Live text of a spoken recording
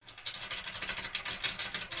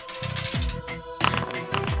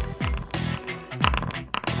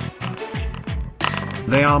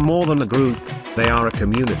They are more than a group, they are a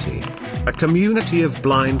community. A community of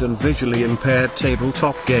blind and visually impaired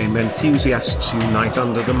tabletop game enthusiasts unite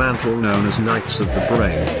under the mantle known as Knights of the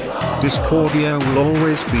Brain. Discordia will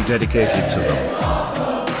always be dedicated to them.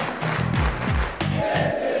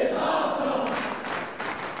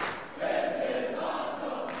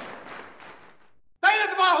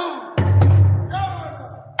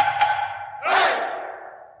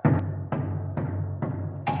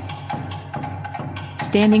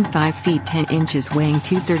 Standing 5 feet 10 inches, weighing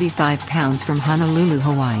 235 pounds, from Honolulu,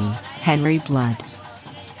 Hawaii, Henry Blood.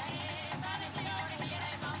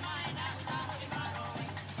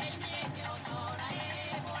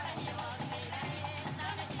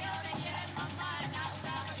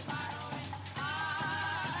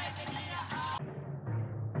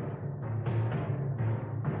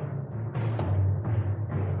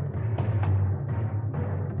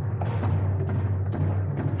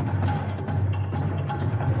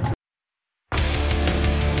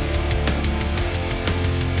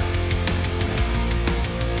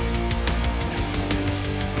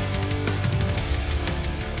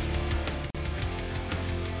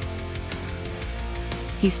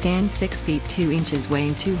 He stands 6 feet 2 inches,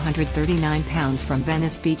 weighing 239 pounds, from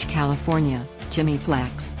Venice Beach, California, Jimmy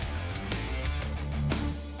Flex.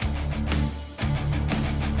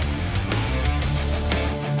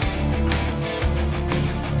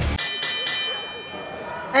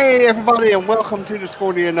 Hey everybody, and welcome to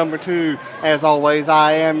Discordia number 2. As always,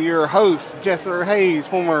 I am your host, Jester Hayes,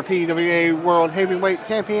 former PWA World Heavyweight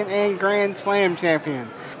Champion and Grand Slam Champion.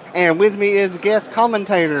 And with me is guest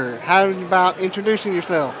commentator. How about introducing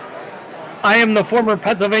yourself? I am the former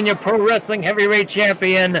Pennsylvania Pro Wrestling Heavyweight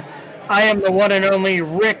Champion. I am the one and only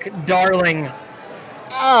Rick Darling.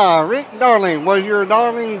 Ah, Rick Darling. Was you a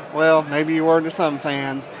darling? Well, maybe you were to some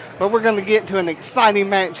fans. But we're going to get to an exciting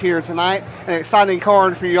match here tonight. An exciting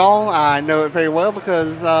card for y'all. I know it very well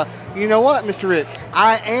because, you know what, Mr. Rick?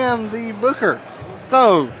 I am the booker.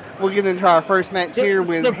 So, we'll get into our first match here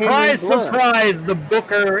with Surprise, Henry Blood. surprise, the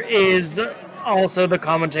booker is also the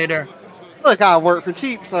commentator. Look, I work for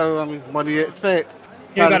cheap, so, I mean, what do you expect?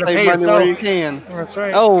 You gotta pay money yourself. where you can. That's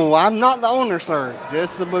right. Oh, I'm not the owner, sir.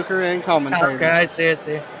 Just the booker and commentator. Okay, I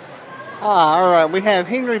see. All right. We have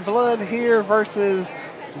Henry Blood here versus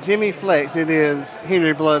Jimmy Flex. It is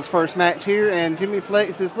Henry Blood's first match here, and Jimmy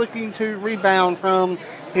Flex is looking to rebound from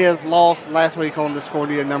his loss last week on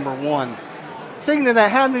Discordia number 1. Speaking of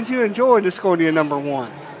that, how did you enjoy Discordia number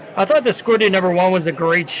 1? I thought Discordia number 1 was a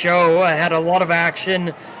great show. I had a lot of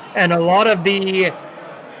action and a lot of the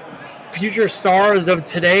future stars of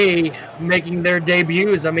today making their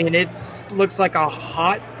debuts. I mean, it looks like a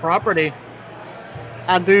hot property.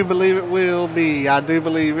 I do believe it will be.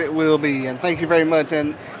 And thank you very much.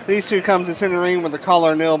 And these two come to center ring with a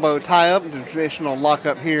collar and elbow tie-up, the traditional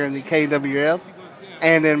lockup here in the KWF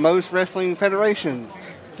and in most wrestling federations.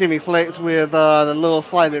 Jimmy Flex with the little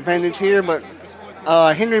slight advantage here, but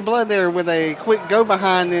Henry Blood there with a quick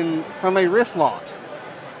go-behind from a wrist lock.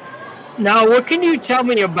 Now, what can you tell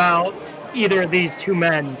me about either of these two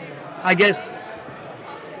men? I guess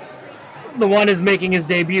the one is making his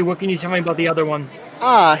debut. What can you tell me about the other one?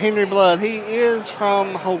 Henry Blood. He is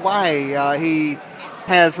from Hawaii. He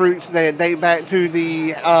has roots that date back to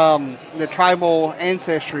the tribal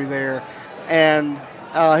ancestry there, and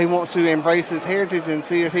he wants to embrace his heritage and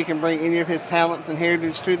see if he can bring any of his talents and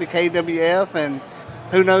heritage to the KWF, and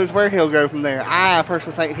who knows where he'll go from there. I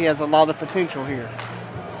personally think he has a lot of potential here.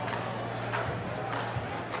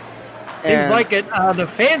 Seems like it. The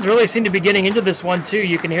fans really seem to be getting into this one, too.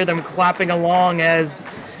 You can hear them clapping along as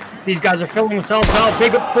these guys are filling themselves out.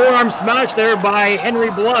 Big forearm smash there by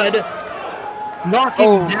Henry Blood.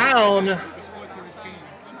 Knocking down.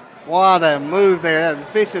 What a move there.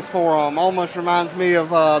 That vicious forearm almost reminds me of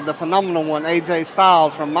the phenomenal one, AJ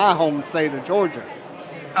Styles, from my home state of Georgia.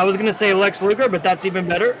 I was going to say Lex Luger, but that's even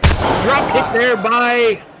better. Drop kick there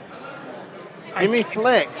by Jimmy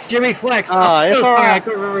Flex. Jimmy Flex. I'm so sorry, I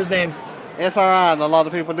couldn't remember his name. It's all right. A lot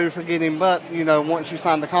of people do forget him, but, you know, once you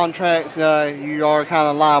sign the contracts, you are kind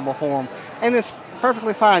of liable for him. And it's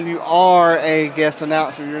perfectly fine. You are a guest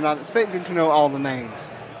announcer. You're not expected to know all the names.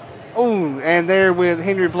 Oh, and there with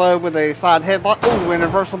Henry Blood with a side headlock. Oh, and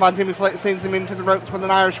reversal by Jimmy Flex sends him into the ropes with an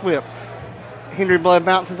Irish whip. Henry Blood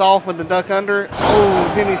bounces off with the duck under.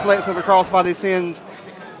 Oh, Jimmy Flex with a crossbody sends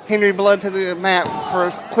Henry Blood to the mat for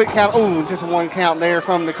a quick count. Oh, just a one count there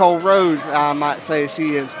from Nicole Rhodes. I might say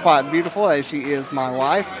she is quite beautiful, as she is my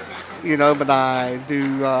wife, you know, but I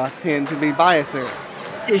do tend to be biased there.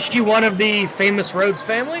 Is she one of the famous Rhodes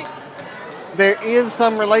family? There is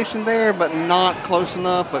some relation there, but not close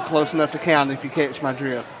enough, but close enough to count if you catch my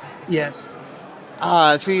drift. Yes.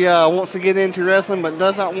 She wants to get into wrestling, but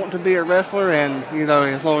does not want to be a wrestler. And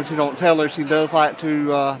as long as you don't tell her, she does like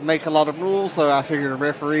to make a lot of rules. So I figured a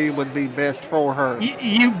referee would be best for her.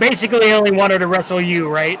 You basically only want her to wrestle you,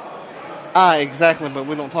 right? Exactly. But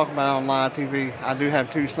we don't talk about it on live TV. I do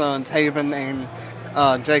have 2 sons, Haven and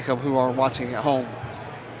Jacob, who are watching at home.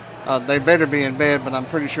 They better be in bed, but I'm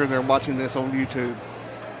pretty sure they're watching this on YouTube.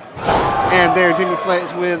 And there, Jimmy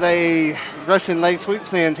Flex with a Russian leg sweep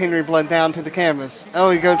sends Henry Blood down to the canvas. Oh,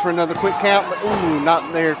 he goes for another quick count, but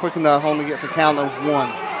not there quick enough. Only gets a count of 1.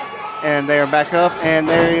 And they are back up, and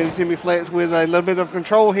there is Jimmy Flex with a little bit of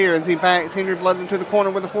control here as he backs Henry Blood into the corner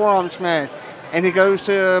with a forearm smash. And he goes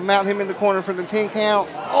to mount him in the corner for the 10 count.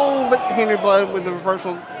 Oh, but Henry Blood with the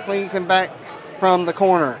reversal flings him back from the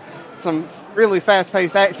corner. Some really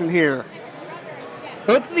fast-paced action here.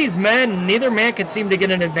 Both of these men, neither man can seem to get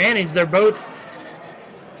an advantage. They're both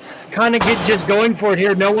kind of just going for it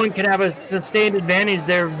here. No one can have a sustained advantage.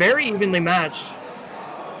 They're very evenly matched.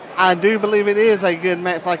 I do believe it is a good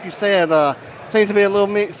match, like you said. Seems to be a little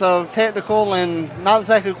mix of technical and not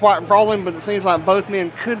exactly quite brawling, but it seems like both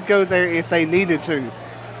men could go there if they needed to.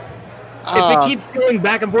 If it keeps going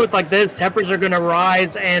back and forth like this, tempers are going to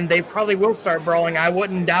rise, and they probably will start brawling. I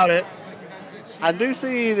wouldn't doubt it. I do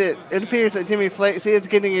see that it appears that Jimmy Flex is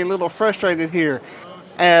getting a little frustrated here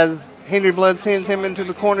as Henry Blood sends him into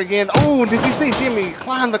the corner again. Oh, did you see Jimmy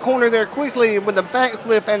climb the corner there quickly with a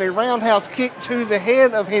backflip and a roundhouse kick to the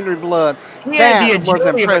head of Henry Blood? He had the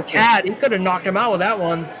agility of a cat. He could have knocked him out with that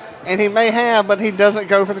one. And he may have, but he doesn't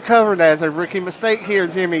go for the cover. That's a rookie mistake here,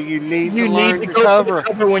 Jimmy. You need to learn to go for the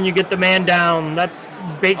cover when you get the man down. That's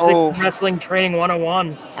basic wrestling training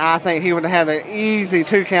 101. I think he would have had an easy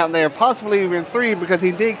 2 count there, possibly even 3, because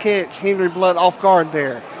he did catch Henry Blood off guard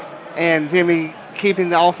there. And Jimmy keeping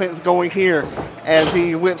the offense going here as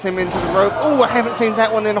he whips him into the rope. Oh, I haven't seen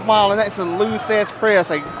that one in a while, and that's a Lou Thesz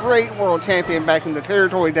Press, a great world champion back in the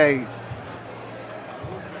territory days.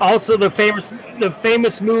 Also, the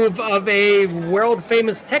famous move of a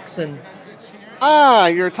world-famous Texan.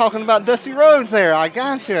 You're talking about Dusty Rhodes there. I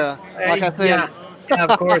gotcha. Like I said. Yeah,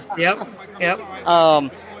 of course. Yep.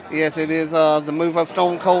 Yes, it is the move of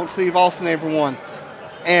Stone Cold Steve Austin, everyone.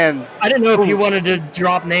 And I didn't know if you wanted to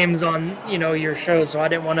drop names on your show, so I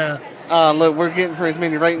didn't want to. Look, we're getting for as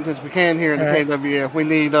many ratings as we can here in the KWF. We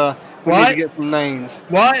need to get some names.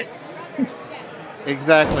 What?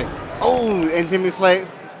 Exactly. Oh, and Jimmy Flex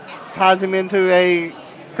ties him into a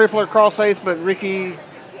crippler crossface, but Ricky,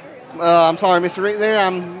 I'm sorry, Mr. Rick there,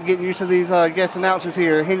 I'm getting used to these guest announcers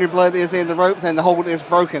here. Henry Blood is in the ropes and the hold is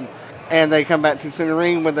broken. And they come back to the center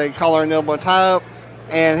ring with a collar and elbow tie-up.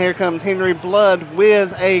 And here comes Henry Blood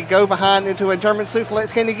with a go-behind into a German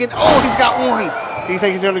suplex. Can he get... Oh, he's got 1. Do you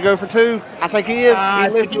think he's going to go for 2? I think he is. I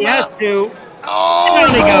think he has to.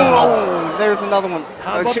 Oh, there's another one.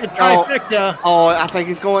 How about the trifecta? Oh, I think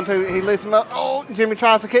he's going to. He lifts him up. Oh, Jimmy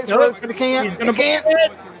tries to catch the rope, but he can't. He's going to can't.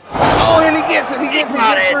 Oh, and he gets it. He gets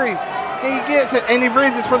it. 3. He gets it, and he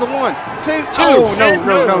bridges for the 1, 2. Oh, no.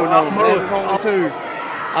 That is only 2.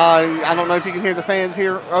 I don't know if you can hear the fans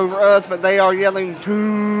here over us, but they are yelling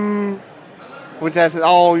 2, which that's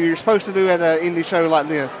all you're supposed to do at an indie show like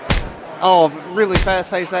this. Oh, really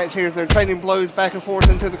fast-paced action here. They're trading blows back and forth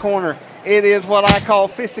into the corner. It is what I call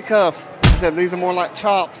fisticuffs, except these are more like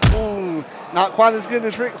chops. Ooh, not quite as good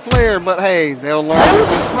as Ric Flair, but hey, they'll learn. I'm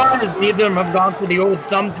surprised neither of them have gone for the old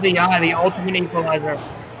thumb to the eye, the ultimate equalizer.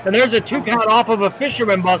 And there's a 2 count off of a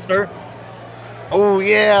Fisherman Buster. Oh,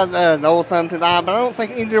 yeah, the old thumb to the eye, but I don't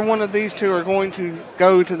think either one of these 2 are going to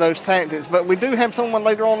go to those tactics. But we do have someone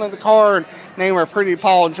later on in the card named Pretty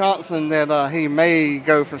Paul Johnson that he may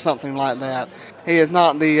go for something like that. He is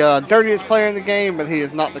not the dirtiest player in the game, but he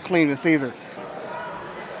is not the cleanest either.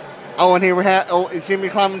 Oh, and here we have, is Jimmy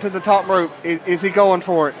climbing to the top rope? Is he going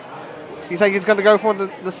for it? You think he's going to go for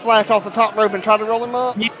the splash off the top rope and try to roll him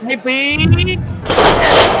up? Maybe.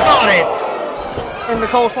 Got it. And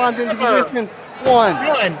Nicole slides into position. 1, 2.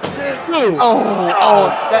 Oh,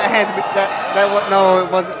 that had to be that was no,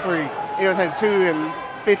 it wasn't 3. It was 2 and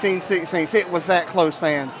 15, 16. It was that close,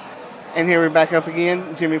 fans. And here we're back up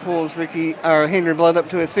again. Jimmy pulls Henry Blood up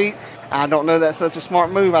to his feet. I don't know that's such a smart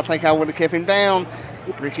move. I think I would have kept him down.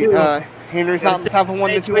 Henry's not the type of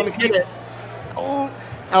one that you want to keep. Oh,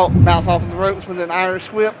 bounce off of the ropes with an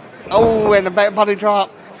Irish whip. Oh, and a back body drop.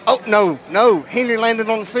 Oh, no. Henry landed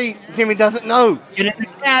on his feet. Jimmy doesn't know. Get in the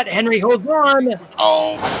cat. Henry holds on.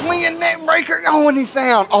 Oh, swinging neck breaker. Oh, and he's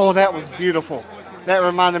down. Oh, that was beautiful. That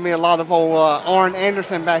reminded me a lot of old Arn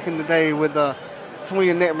Anderson back in the day with the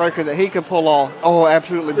swinging neck breaker that he could pull off. Oh,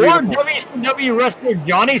 absolutely beautiful. Or WCW wrestler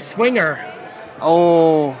Johnny Swinger.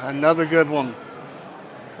 Oh, another good one.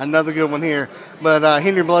 Another good one here. But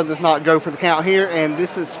Henry Blood does not go for the count here, and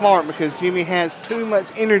this is smart because Jimmy has too much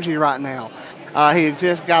energy right now. He had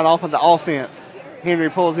just got off of the offense. Henry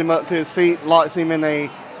pulls him up to his feet, locks him in a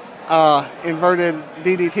inverted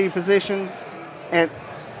DDT position, and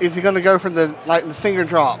is he going to go for the stinger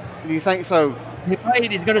drop? Do you think so? Right,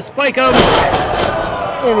 he's going to spike him.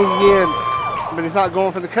 And he did, but he's not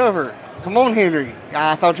going for the cover. Come on, Henry.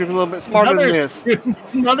 I thought you were a little bit smarter than this.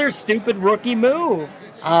 Another stupid rookie move.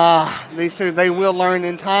 These two, they will learn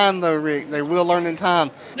in time, though, Rick. They will learn in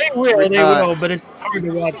time. They will, but it's hard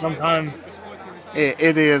to watch sometimes.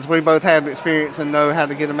 It is. We both have experience and know how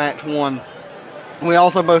to get a match won. We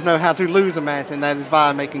also both know how to lose a match, and that is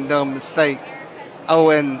by making dumb mistakes.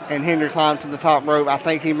 Oh, and Henry climbs to the top rope. I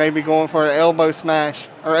think he may be going for an elbow smash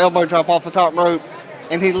or elbow drop off the top rope.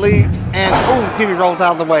 And he leaps, and Jimmy rolls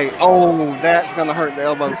out of the way. Oh, that's going to hurt the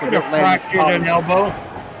elbow. Could have fractured an elbow.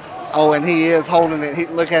 Oh, and he is holding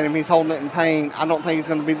it. Look at him. He's holding it in pain. I don't think he's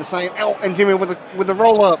going to be the same. Oh, and Jimmy with the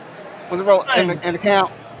roll up. With the roll and the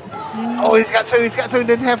count. Oh, he's got two. He's got two.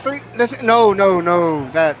 Didn't have three. No.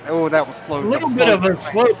 That was close. A little bit of a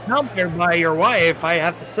slow count there by your wife, I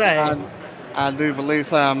have to say. I do believe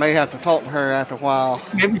so. I may have to talk to her after a while.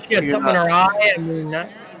 Maybe she had something in her eye. I mean,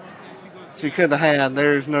 she could have had.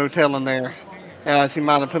 There's no telling there. She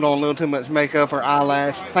might have put on a little too much makeup or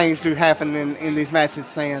eyelash. Things do happen in these matches,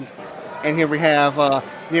 fans. And here we have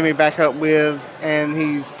Jimmy back up with, and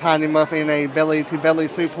he's tying him up in a belly-to-belly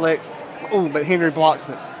suplex. Oh, but Henry blocks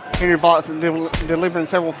it. Henry blocks it, delivering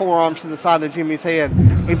several forearms to the side of Jimmy's head.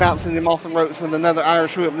 He bounces him off the ropes with another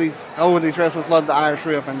Irish whip. These wrestlers love the Irish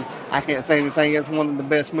whip, and I can't say anything. It's one of the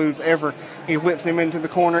best moves ever. He whips him into the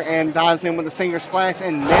corner and dives in with a finger splash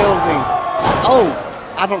and nails him.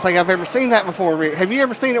 Oh, I don't think I've ever seen that before, Rick. Have you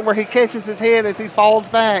ever seen it where he catches his head as he falls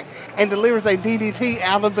back and delivers a DDT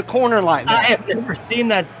out of the corner like that? I have never seen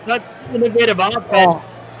that. Such innovative offense.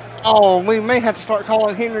 Oh, we may have to start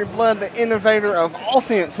calling Henry Blood the innovator of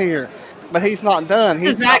offense here. But he's not done.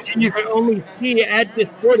 This is action you can only see at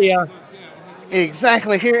Discordia.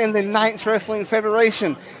 Exactly, here in the Knights Wrestling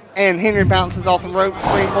Federation. And Henry bounces off the rope,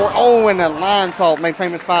 springboard. Oh, and a lion salt made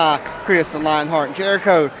famous by Chris the Lionheart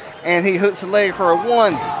Jericho. And he hooks the leg for a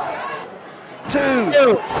 1, 2.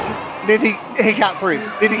 He got 3.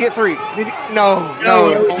 Did he get 3? No,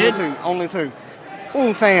 only two.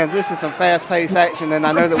 Ooh, fans, this is some fast-paced action, and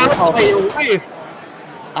I know that we're talking.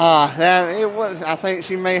 I think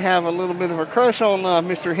she may have a little bit of a crush on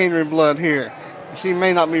Mr. Henry Blood here. She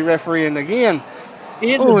may not be refereeing again.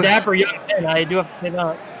 He is a dapper young man. I do have to say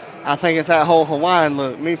that. I think it's that whole Hawaiian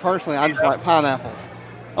look. Me personally, I just like pineapples.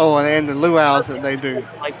 Oh, and the luau's that they do.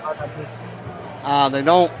 They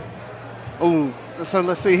don't. Ooh, so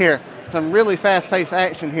let's see here. Some really fast-paced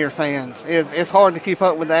action here, fans. It's hard to keep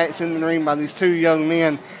up with the action in the ring by these two young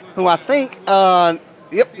men who I think,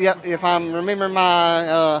 if I'm remembering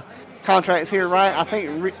my contracts here right, I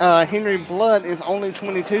think Henry Blood is only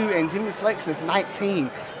 22 and Jimmy Flex is 19.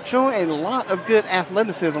 Showing a lot of good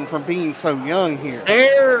athleticism for being so young here.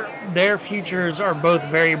 Their futures are both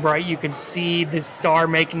very bright. You can see the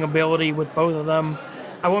star-making ability with both of them.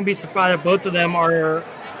 I wouldn't be surprised if both of them are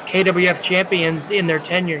KWF champions in their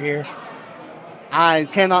tenure here. I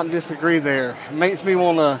cannot disagree there. It makes me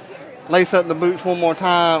want to lace up the boots one more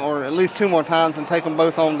time, or at least 2 more times, and take them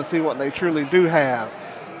both on to see what they truly do have.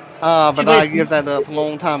 But I give that up a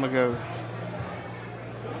long time ago.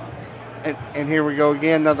 And here we go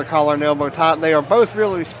again, another collar and elbow tie. They are both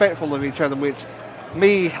really respectful of each other, which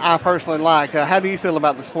I personally like. How do you feel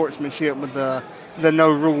about the sportsmanship with the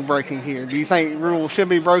no rule breaking here? Do you think rules should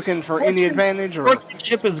be broken for any advantage?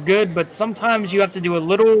 Sportsmanship is good, but sometimes you have to do a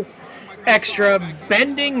little extra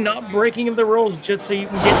bending, not breaking of the rules, just so you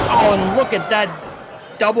can get. Oh, and look at that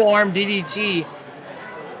double arm DDT.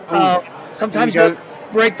 Sometimes you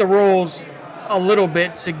break the rules a little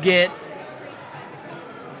bit to get.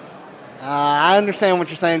 I understand what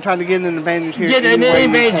you're saying. Trying to get an advantage here. Get any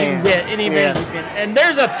advantage you can get. Any advantage you can. And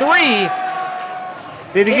there's a 3.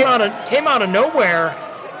 Came out of nowhere.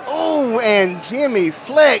 Oh, and Jimmy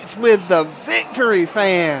Flex with the victory,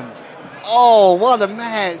 fans. Oh, what a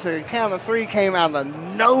match. The count of 3 came out of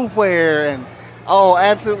nowhere. And,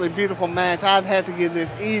 absolutely beautiful match. I'd have to give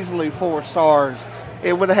this easily 4 stars.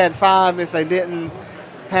 It would have had 5 if they didn't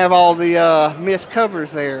have all the missed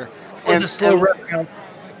covers there. And the slow rep count.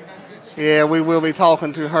 Yeah, we will be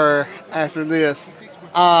talking to her after this.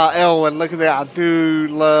 Elwin, look at that. I do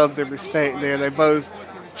love the respect there. They both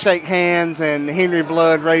shake hands, and Henry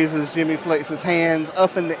Blood raises Jimmy Flex's hands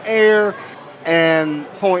up in the air and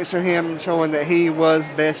points to him, showing that he was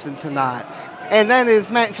bested tonight. And that is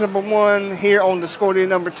match number 1 here on Discordia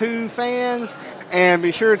number 2, fans. And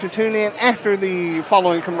be sure to tune in after the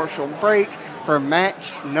following commercial break for match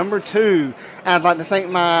number 2. I'd like to thank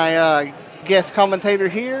my guest commentator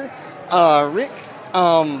here, Rick.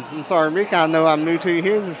 I'm sorry, Rick, I know I'm new to you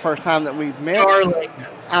here. This is the first time that we've met.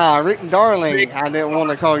 Darling. Rick Darling. I didn't want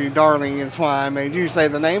to call you Darling, that's why I made you say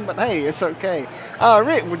the name, but hey, it's okay.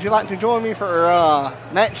 Rick, would you like to join me for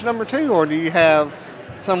match number 2, or do you have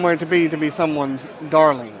somewhere to be someone's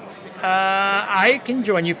darling? I can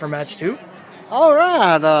join you for match 2. All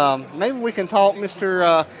right. Maybe we can talk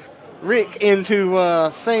Mr. Rick into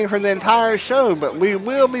staying for the entire show, but we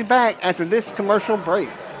will be back after this commercial break.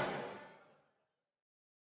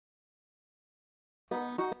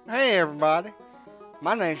 Hey, everybody.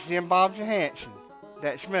 My name's Jim Bob Johansson.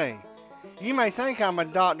 That's me. You may think I'm a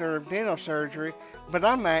doctor of dental surgery, but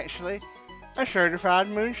I'm actually a certified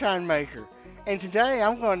moonshine maker. And today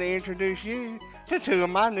I'm going to introduce you to 2 of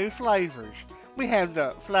my new flavors. We have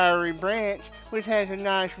the Flowery Branch, which has a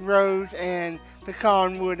nice rose and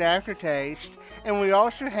pecan wood aftertaste. And we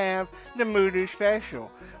also have the Moodoo Special,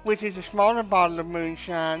 which is a smaller bottle of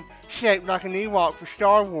moonshine shaped like an Ewok for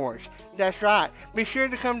Star Wars. That's right. Be sure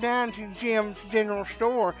to come down to Jim's General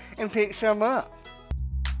Store and pick some up.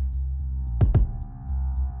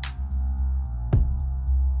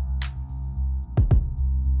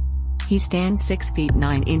 He stands 6 feet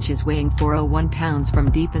 9 inches, weighing 401 pounds from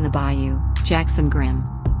deep in the bayou, Jackson Grimm.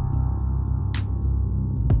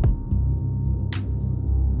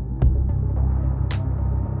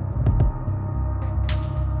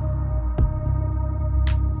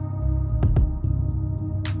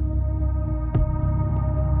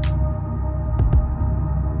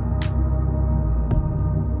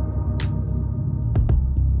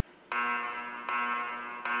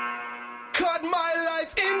 Cut my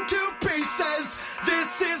life into pieces.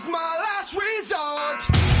 This is my last resort.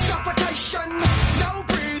 Suffocation, no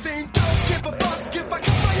breathing. Don't give a fuck if I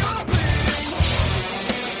cut my own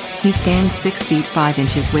bleeding. He stands 6 feet 5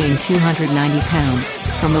 inches, weighing 290 pounds,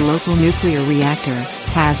 from a local nuclear reactor,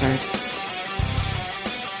 Hazard.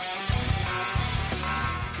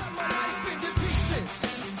 Cut my life into pieces.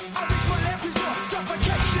 I reach my last resort.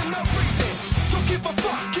 Suffocation, no breathing. Don't give a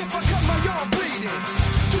fuck if I cut my own bleeding.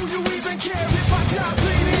 Do you even care if I die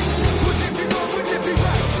bleeding? Would it be wrong? Would it be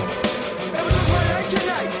right? It was on my life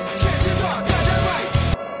tonight. Chances are, got that right.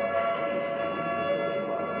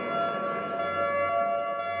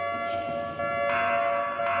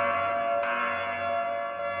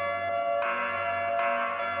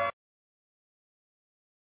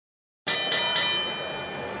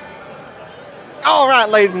 All right,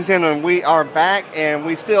 ladies and gentlemen, we are back, and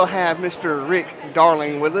we still have Mr. Rick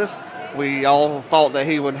Darling with us. We all thought that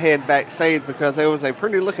he would head backstage because there was a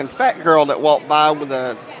pretty-looking fat girl that walked by with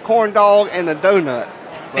a corn dog and a donut.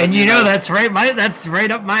 But, And you know that's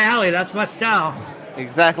right up my alley. That's my style.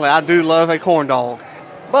 Exactly. I do love a corn dog.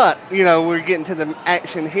 But, we're getting to the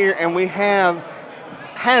action here, and we have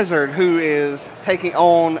Hazard, who is taking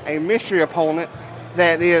on a mystery opponent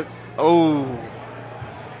that is,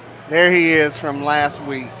 there he is from last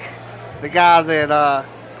week. The guy that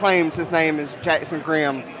claims his name is Jackson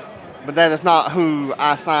Grimm, but that is not who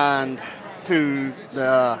I signed to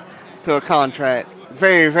a contract.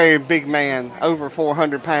 Very, very big man, over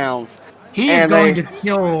 400 pounds. He is going to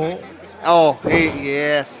kill. Oh,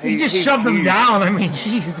 yes. He just shoved him down. I mean,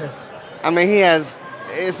 Jesus. I mean,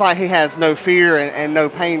 it's like he has no fear and no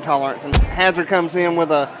pain tolerance. And Hazard comes in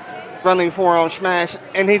with a running forearm smash,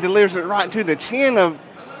 and he delivers it right to the chin of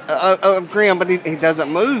Grimm, but he doesn't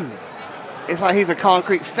move. It's like he's a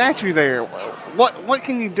concrete statue there. What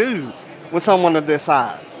can you do with someone of this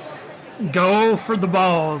size? Go for the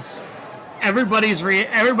balls. Everybody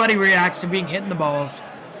reacts to being hit in the balls.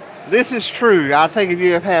 This is true. I take it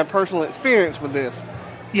you have had personal experience with this.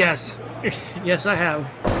 Yes. Yes, I have.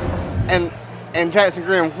 And Jackson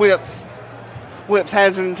Grimm whips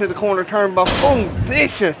Hazard into the corner turnbuckle. Boom,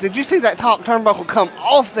 vicious. Did you see that top turnbuckle come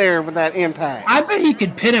off there with that impact? I bet he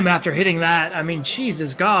could pin him after hitting that. I mean,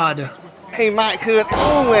 Jesus God. He might could.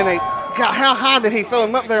 Oh, and God, how high did he throw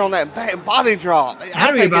him up there on that body drop?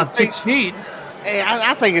 Had to be about 6 feet. Hey,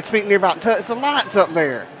 I think his feet near about touch the lights up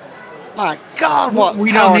there. My God, what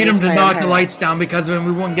we don't need him to knock the lights down because then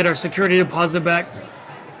we won't get our security deposit back.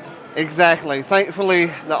 Exactly. Thankfully,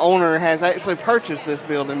 the owner has actually purchased this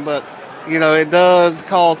building, but it does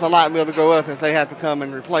cause the light bill to go up if they have to come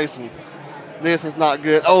and replace them. This is not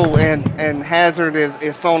good. Oh, and Hazard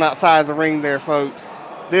is thrown outside the ring there, folks.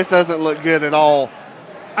 This doesn't look good at all.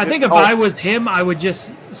 I think if I was him, I would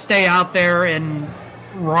just stay out there and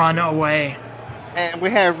run away. And we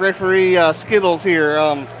have referee Skittles here.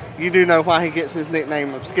 you do know why he gets his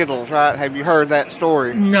nickname of Skittles, right? Have you heard that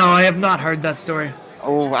story? No, I have not heard that story.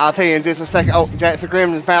 Oh, I'll tell you in just a second. Oh, Jackson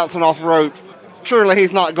Grimm is bouncing off the ropes. Surely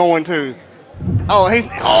he's not going to. He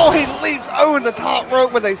leaps over the top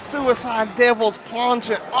rope with a suicide devil's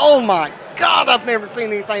plunge. Oh my God, I've never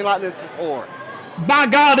seen anything like this before. By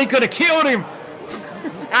God, he could have killed him.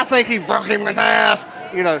 I think he broke him in half.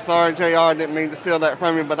 You know, sorry, JR, didn't mean to steal that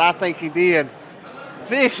from you, but I think he did.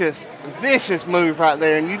 Vicious move right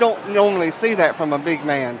there, and you don't normally see that from a big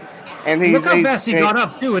man. And look how fast he got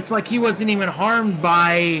up, too. It's like he wasn't even harmed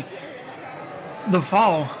by the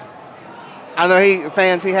fall. I know he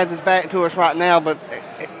has his back to us right now, but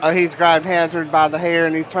he's grabbed Hazard by the hair,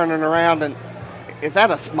 and he's turning around, and is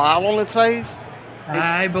that a smile on his face?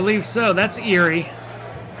 I believe so. That's eerie.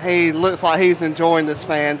 He looks like he's enjoying this,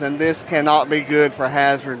 fans, and this cannot be good for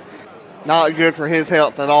Hazard. Not good for his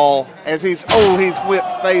health at all. As he's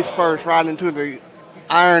whipped face first right into the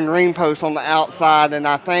iron ring post on the outside, and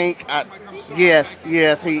I think, yes,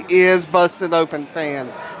 he is busted open,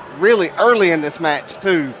 fans. Really early in this match,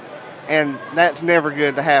 too, and that's never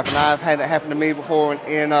good to happen. I've had it happen to me before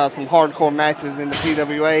in some hardcore matches in the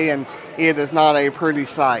PWA, and it is not a pretty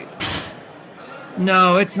sight.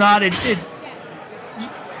 No, it's not. It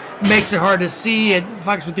makes it hard to see. It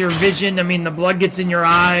fucks with your vision. I mean, the blood gets in your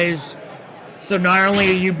eyes. So not only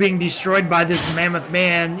are you being destroyed by this mammoth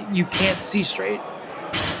man, you can't see straight.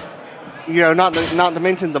 You know, not to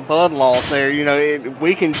mention the blood loss there. You know, it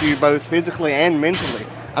weakens you both physically and mentally.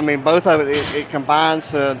 I mean, both of it combines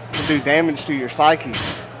to do damage to your psyche.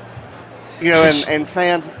 You know, and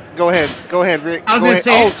fans, go ahead, Rick. I was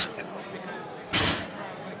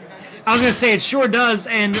going to say it sure does.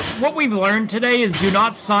 And what we've learned today is do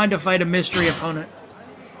not sign to fight a mystery opponent.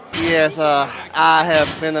 Yes, I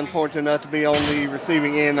have been unfortunate enough to be on the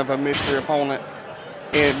receiving end of a mystery opponent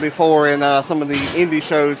before in some of the indie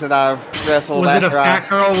shows that I've wrestled. Was it a fat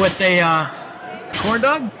girl with a corn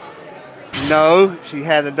dog? No, she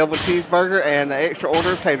had a double cheeseburger and an extra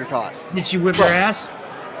order of tater tots. Did she whip your ass?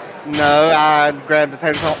 No, I grabbed the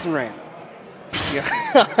tater tots and ran. Yeah.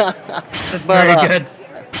 That's very good.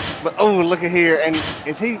 But look at here, and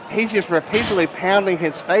he's just repeatedly pounding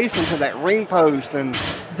his face into that ring post, and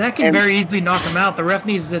that can very easily knock him out. The ref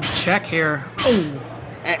needs to check here. Oh,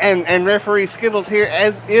 and referee Skittles here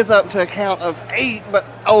is up to a count of 8, but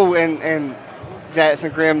and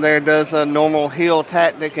Jackson Grimm there does a normal heel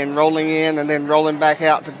tactic and rolling in and then rolling back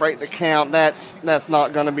out to break the count. That's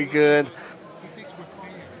not going to be good.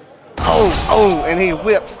 And he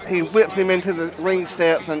whips him into the ring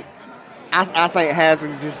steps, and I think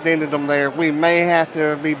Hazard just dented them there. We may have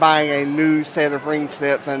to be buying a new set of ring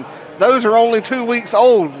steps, and those are only 2 weeks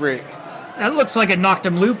old, Rick. That looks like it knocked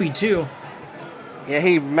him loopy, too. Yeah,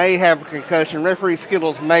 he may have a concussion. Referee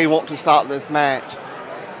Skittles may want to stop this match.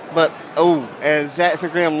 But, as Jackson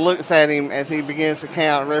Grimm looks at him as he begins to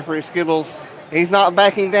count, Referee Skittles, he's not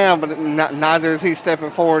backing down, but neither is he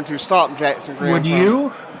stepping forward to stop Jackson Grimm. Would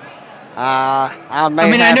you? I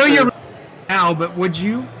know you're now, but would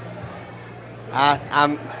you?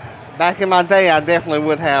 I'm back in my day. I definitely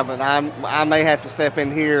would have, but I may have to step in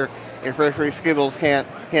here if Referee Skittles can't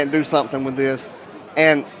do something with this.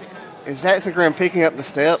 And is Jackson Grimm picking up the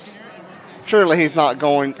steps? Surely he's not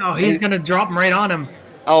going. Oh, he's going to drop him right on him.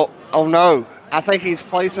 Oh no! I think he's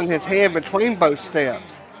placing his head between both steps.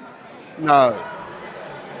 No,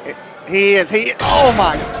 he is. Oh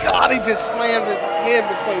my God! He just slammed his head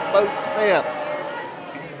between both steps.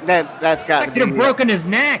 That's got to be. Could have broken his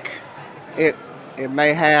neck. It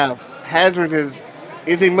may have. Hazard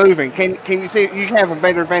is he moving? Can you see? You have a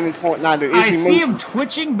better vantage point than I do. I see him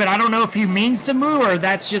twitching, but I don't know if he means to move or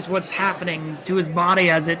that's just what's happening to his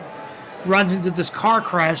body as it runs into this car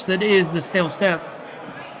crash that is the steel step.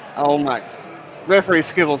 Oh my! Referee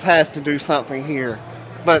Skittles has to do something here,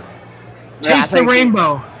 but chase the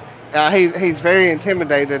rainbow. He's very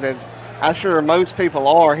intimidated, as I'm sure most people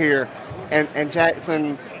are here. And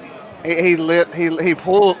Jackson, he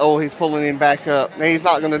pulled. Oh, he's pulling him back up. He's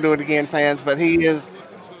not going to do it again, fans. But he's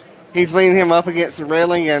leaning him up against the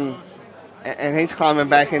railing, and he's climbing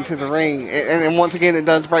back into the ring. And once again, it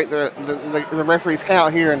does break the referee's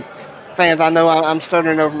count here. And fans, I know I'm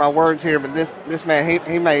stuttering over my words here, but this man,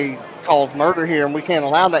 he may cause murder here, and we can't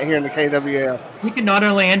allow that here in the KWF. He could not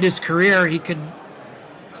only end his career, he could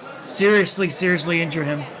seriously injure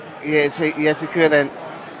him. Yes, he could, and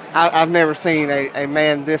I've never seen a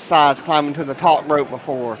man this size climbing to the top rope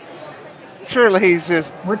before. Surely he's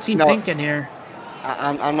just... What's he thinking here?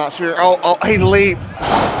 I'm not sure. Oh, he leaped.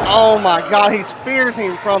 Oh my God, he spears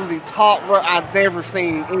him from the top rope. I've never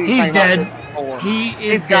seen anything He's like dead. this before.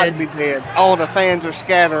 He's got to dead. be dead. Oh, the fans are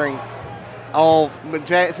scattering. Oh, but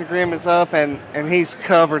Jackson Grimm is up, and he's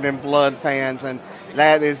covered in blood, fans, and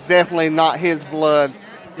that is definitely not his blood.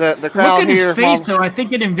 The crowd Look at here, his face, though. I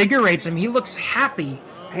think it invigorates him. He looks happy.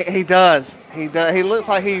 he does. He does. He looks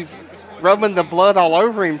like he's rubbing the blood all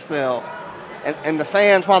over himself. And the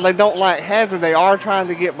fans, while they don't like Hazard, they are trying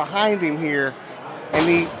to get behind him here.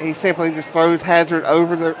 And he simply just throws Hazard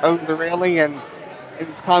over the railing, and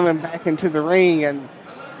it's coming back into the ring. And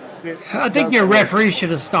I think your referee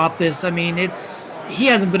should have stopped this. I mean, he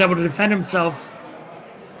hasn't been able to defend himself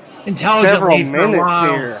intelligently several for a minutes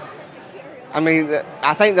while. here. I mean,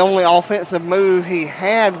 I think the only offensive move he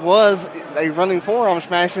had was a running forearm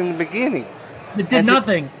smash in the beginning. It did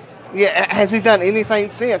nothing. Has he done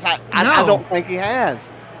anything since? I don't think he has.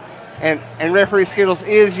 And referee Skittles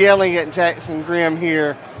is yelling at Jackson Grimm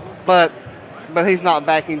here, but he's not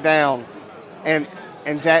backing down. And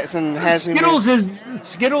Jackson has Skittles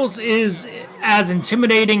is as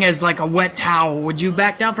intimidating as like a wet towel. Would you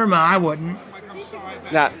back down from him? I wouldn't.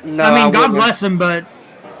 No, I mean, God bless him, but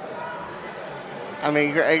I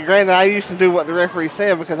mean, granted, I used to do what the referee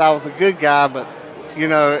said because I was a good guy, but you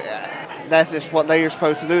know, that's just what they are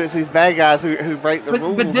supposed to do. It's these bad guys who break the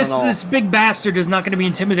rules. But this big bastard is not going to be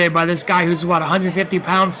intimidated by this guy who's 150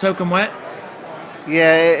 pounds soaking wet.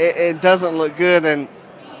 Yeah, it doesn't look good, and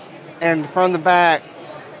from the back,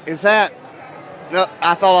 is that? No,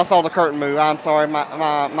 I thought I saw the curtain move. I'm sorry,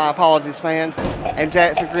 my apologies, fans. And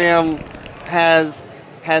Jackson Grimm has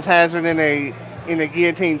Hazard in a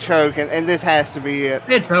guillotine choke, and this has to be it.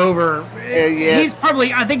 It's over. Yeah. He's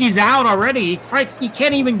probably. I think he's out already. He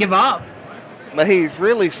can't even give up. But he's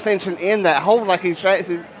really cinching in that hold like he's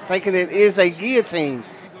thinking it is a guillotine.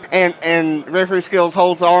 And referee Skittles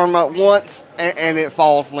holds the arm up once, and it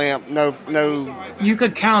falls limp. No. You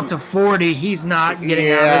could count to 40. He's not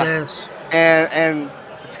getting out of this. And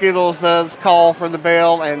Skittles does call for the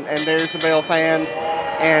bell, and there's the bell, fans.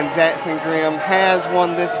 And Jackson Grimm has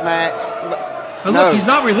won this match. But look, he's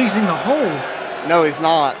not releasing the hold. No, he's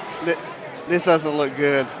not. This doesn't look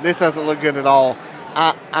good. This doesn't look good at all.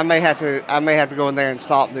 I may have to go in there and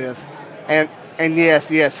stop this. And yes,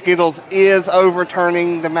 Skittles is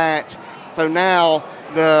overturning the match. So now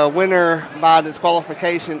the winner by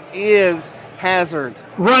disqualification is Hazard.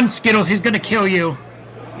 Run, Skittles! He's going to kill you.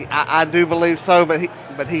 I do believe so, but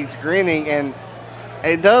he's grinning, and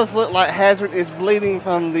it does look like Hazard is bleeding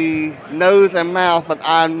from the nose and mouth, but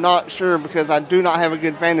I'm not sure because I do not have a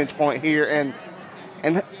good vantage point here.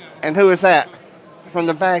 And who is that? From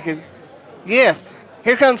the back is yes.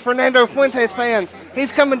 Here comes Fernando Fuentes, fans.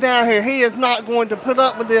 He's coming down here. He is not going to put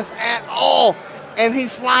up with this at all. And he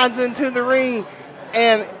slides into the ring,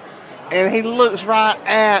 and he looks right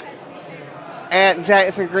at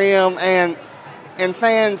Jackson Grimm and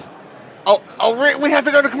fans. Oh, Rick, we have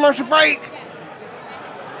to go to commercial break.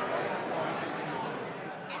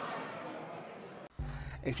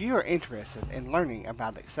 If you are interested in learning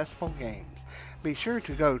about accessible games, be sure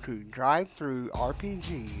to go to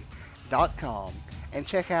drivethrurpg.com and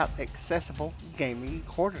check out Accessible Gaming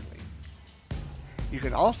Quarterly. You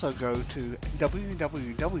can also go to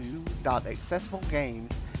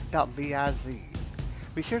www.accessiblegames.biz.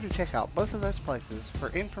 Be sure to check out both of those places for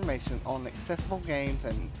information on accessible games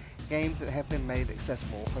and games that have been made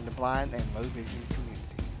accessible for the blind and low vision community.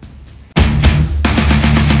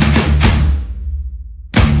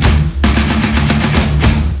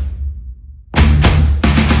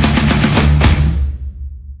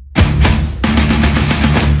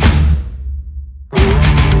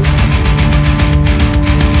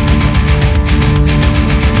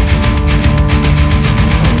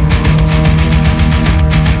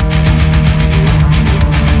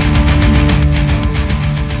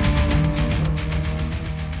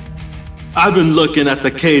 I've been looking at the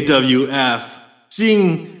KWF,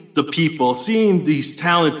 seeing the people, seeing these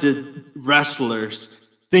talented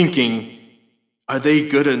wrestlers, thinking, are they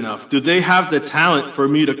good enough? Do they have the talent for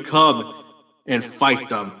me to come and fight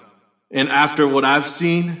them? And after what I've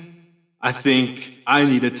seen, I think I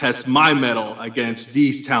need to test my mettle against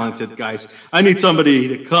these talented guys. I need somebody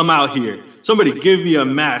to come out here, somebody give me a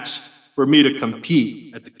match for me to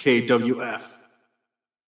compete at the KWF.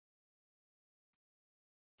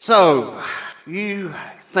 So, you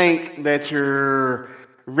think that you're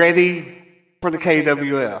ready for the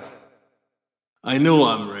KWF? I know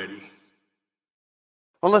I'm ready.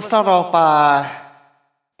 Well, let's start off by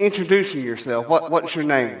introducing yourself. What's your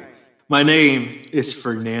name? My name is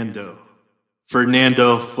Fernando.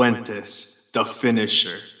 Fernando Fuentes, the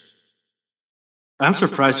finisher. I'm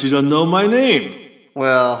surprised you don't know my name.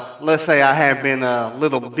 Well, let's say I have been a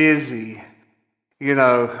little busy,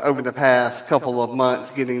 over the past couple of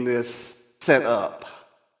months getting this set up.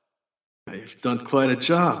 You've done quite a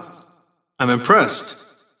job. I'm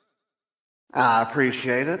impressed. I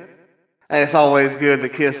appreciate it. It's always good to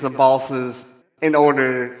kiss the bosses in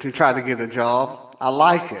order to try to get a job. I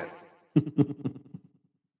like it.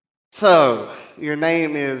 So, your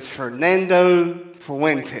name is Fernando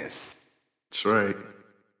Fuentes. That's right.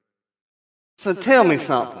 So tell me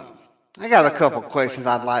something. I got a couple questions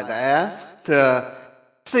I'd like to ask to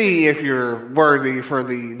see if you're worthy for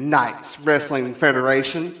the Knights Wrestling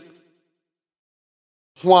Federation.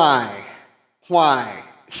 Why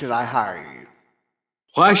should I hire you?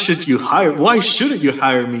 Why shouldn't you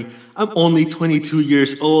hire me? I'm only 22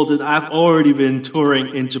 years old and I've already been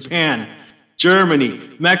touring in Japan, Germany,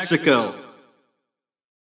 Mexico.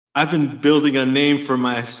 I've been building a name for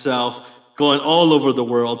myself, going all over the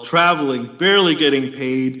world, traveling, barely getting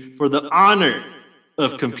paid for the honor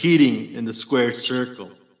of competing in the squared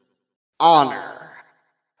circle. Honor.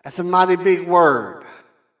 That's a mighty big word.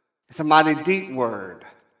 It's a mighty deep word.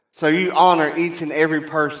 So you honor each and every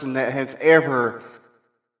person that has ever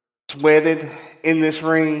sweated in this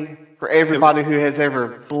ring, for everybody who has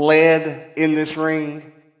ever bled in this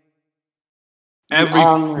ring.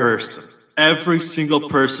 Every single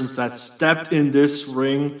person that stepped in this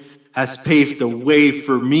ring has paved the way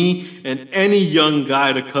for me and any young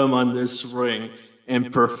guy to come on this ring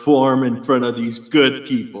and perform in front of these good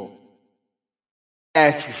people.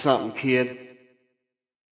 Ask you something, kid.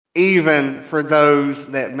 Even for those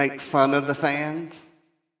that make fun of the fans?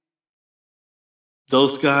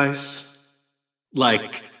 Those guys,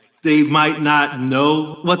 like, they might not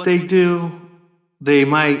know what they do. They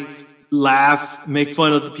might laugh, make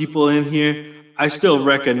fun of the people in here. I still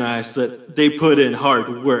recognize that they put in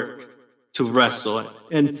hard work to wrestle.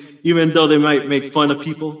 And even though they might make fun of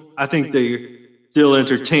people, I think they still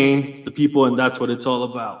entertain the people, and that's what it's all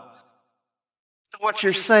about. What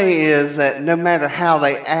you're saying is that no matter how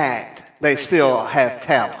they act, they still have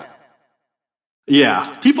talent.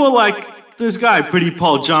 Yeah, people like this guy, Pretty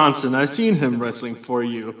Paul Johnson. I've seen him wrestling for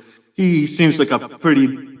you. He seems like a pretty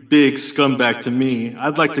big scumbag to me.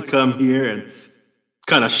 I'd like to come here and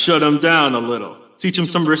kind of shut him down a little, teach him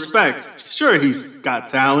some respect. Sure, he's got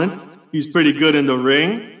talent. He's pretty good in the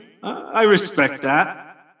ring. I respect that.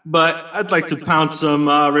 But I'd like to pound some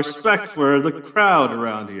respect for the crowd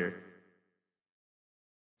around here.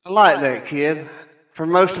 I like that, kid. For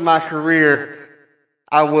most of my career,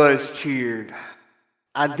 I was cheered.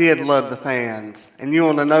 I did love the fans. And you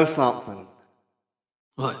want to know something?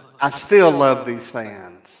 What? I still love these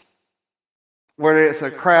fans. Whether it's a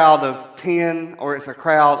crowd of 10 or it's a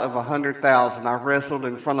crowd of 100,000, I've wrestled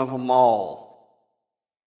in front of them all.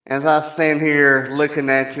 As I stand here looking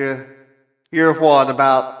at you, you're what,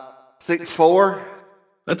 about 6'4"?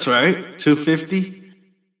 That's right, 250.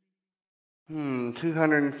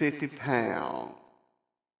 250 pounds.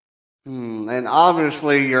 And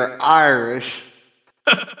obviously you're Irish.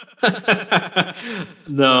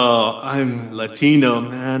 No, I'm Latino,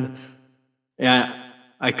 man. Yeah,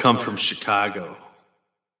 I come from Chicago.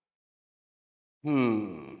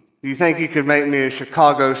 You think you could make me a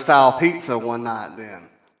Chicago-style pizza one night then?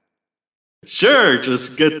 Sure,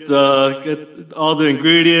 just get all the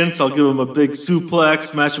ingredients. I'll give them a big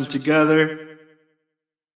suplex, mash them together.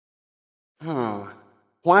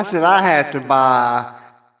 Why should I have to buy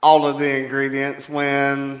all of the ingredients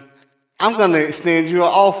when I'm going to extend you an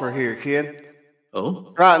offer here, kid?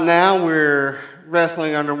 Oh? Right now, we're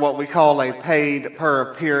wrestling under what we call a paid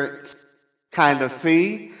per appearance kind of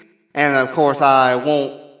fee. And of course, I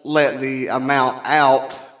won't let the amount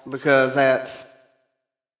out because that's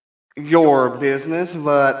your business.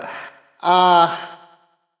 But,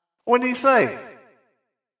 what do you say?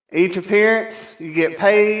 Each appearance, you get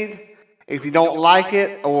paid. If you don't like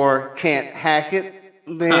it or can't hack it,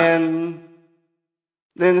 then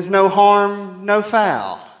there's no harm, no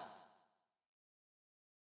foul.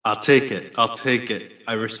 I'll take it.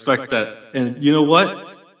 I respect that. And you know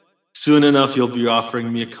what? Soon enough, you'll be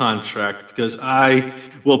offering me a contract because I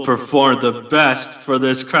will perform the best for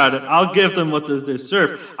this crowd. And I'll give them what they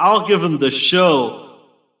deserve. I'll give them the show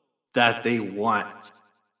that they want.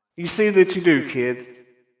 You see that you do, kid.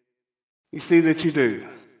 You see that you do.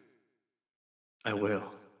 I will.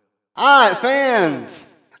 All right, fans.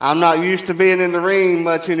 I'm not used to being in the ring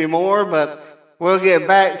much anymore, but we'll get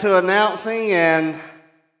back to announcing and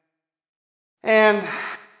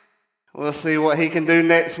we'll see what he can do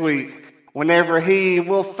next week whenever he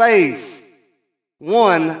will face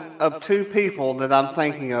one of two people that I'm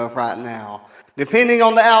thinking of right now. Depending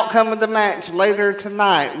on the outcome of the match later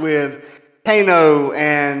tonight with Kano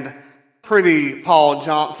and Pretty Paul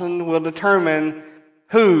Johnson will determine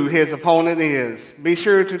who his opponent is. Be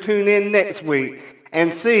sure to tune in next week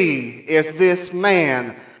and see if this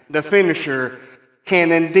man, the finisher,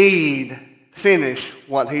 can indeed finish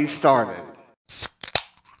what he started.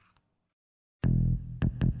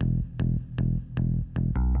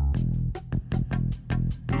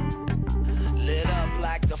 Lit up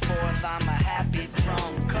like the 4th, I'm a happy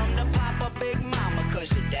drunk. Come to Papa Big Mama, cause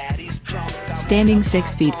your daddy's drunk. Standing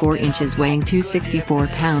 6 feet 4 inches, weighing 264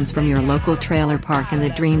 pounds, from your local trailer park, and the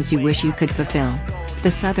dreams you wish you could fulfill.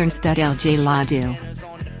 The Southern Stud LJ Ledoux.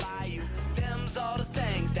 Them's all the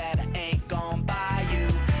things that I ain't gon' buy you.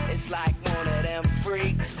 It's like one of them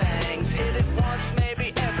freak things. Hit it once,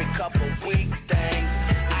 maybe every couple week things.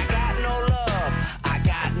 I got no love, I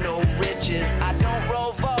got no riches. I don't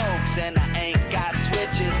roll Vogues and I ain't got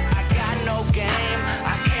switches. I got no game,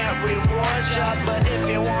 I can't reward ya. But if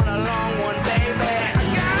you want a long one, baby, I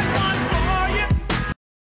got one for you.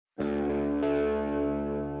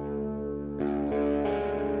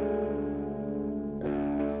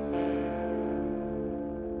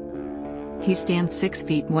 He stands 6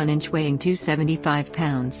 feet 1 inch, weighing 275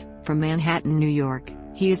 pounds, from Manhattan, New York.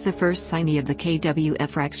 He is the first signee of the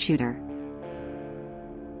KWF Rex Shooter.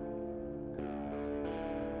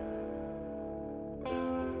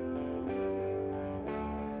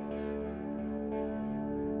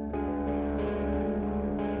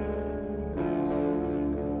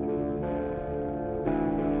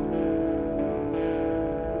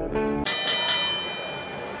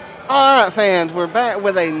 All right, fans, we're back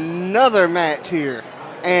with another match here.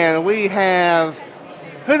 And we have,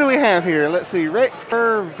 who do we have here? Let's see, Rex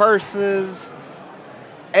Kerr versus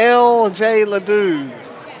LJ Ledoux.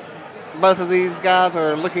 Both of these guys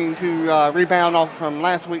are looking to rebound off from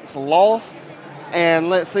last week's loss. And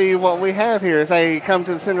let's see what we have here as they come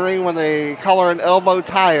to the center ring with a collar and elbow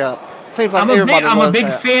tie-up. Seems like I'm a big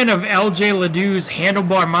that. fan of LJ Ledoux's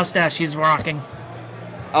handlebar mustache he's rocking.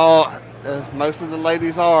 Oh, most of the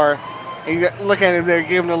ladies are. You look at him there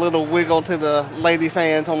giving a little wiggle to the lady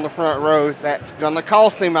fans on the front row. That's going to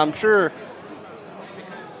cost him, I'm sure.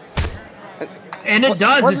 And it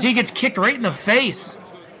does, as he gets kicked right in the face.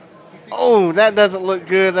 Oh, that doesn't look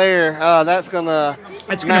good there. That's going to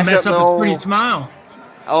mess up his pretty smile.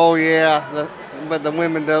 Oh, yeah. But the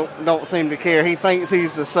women don't seem to care. He thinks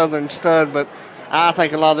he's the Southern Stud, but I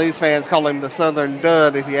think a lot of these fans call him the Southern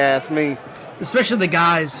Dud, if you ask me. Especially the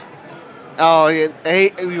guys. Oh,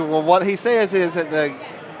 well, what he says is that the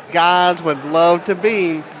guys would love to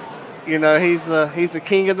be him. You know, he's the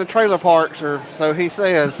king of the trailer parks, or so he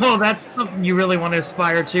says. Well, that's something you really want to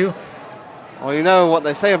aspire to. Well, you know what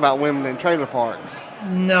they say about women in trailer parks.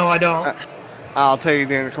 No, I don't. I'll tell you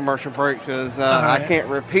during the commercial break, because right. I can't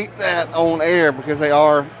repeat that on air because they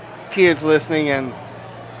are kids listening. And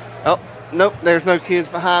oh, nope, there's no kids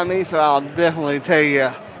behind me, so I'll definitely tell you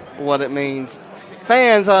what it means.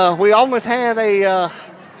 Fans, we almost had a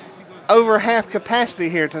over half capacity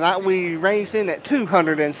here tonight. We ranged in at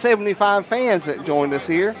 275 fans that joined us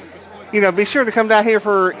here. You know, be sure to come down here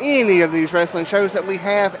for any of these wrestling shows that we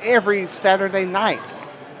have every Saturday night.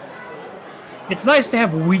 It's nice to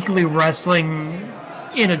have weekly wrestling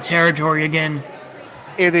in a territory again.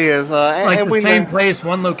 It is. Like and the same place,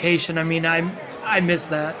 one location. I mean, I miss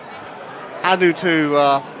that. I do too.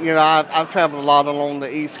 You know, I've traveled a lot along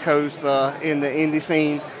the East Coast in the indie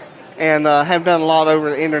scene, and have done a lot over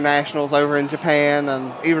the internationals over in Japan,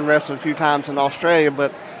 and even wrestled a few times in Australia.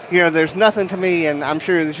 But you know, there's nothing to me, and I'm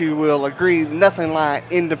sure that you will agree, nothing like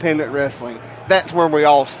independent wrestling. That's where we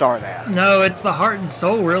all start at. No, it's the heart and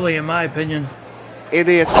soul, really, in my opinion. It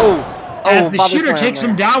is. As the shooter takes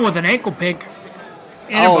him down with an ankle pick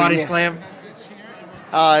and a body slam.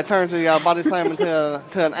 It turns the body slam into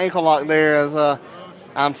an ankle lock there. As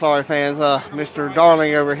I'm sorry, fans. Mr.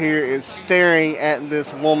 Darling over here is staring at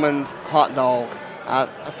this woman's hot dog. I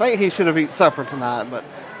think he should have eaten supper tonight, but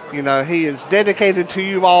you know, he is dedicated to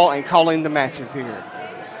you all and calling the matches here.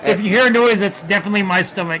 If you hear a noise, it's definitely my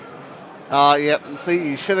stomach. Yep. See,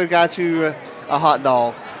 you should have got you a hot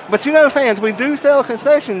dog. But you know, fans, we do sell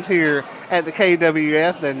concessions here at the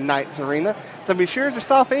KWF, the Knights Arena. So be sure to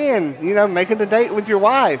stop in, you know, make it a date with your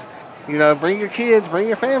wife. You know, bring your kids, bring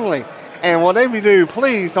your family. And whatever you do,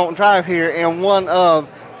 please don't drive here in one of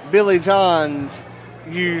Billy John's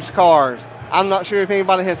used cars. I'm not sure if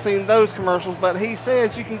anybody has seen those commercials, but he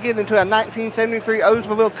says you can get into a 1973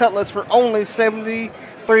 Oldsmobile Cutlass for only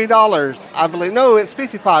 $73, I believe. No, it's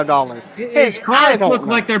 $55. His cars look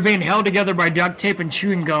like they're being held together by duct tape and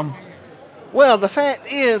chewing gum. Well, the fact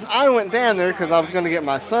is, I went down there because I was going to get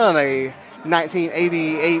my son a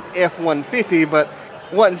 1988 F-150, but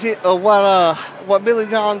what Billy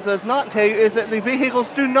John does not tell you is that the vehicles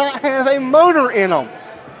do not have a motor in them.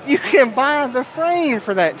 You can buy the frame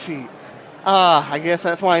for that cheap. I guess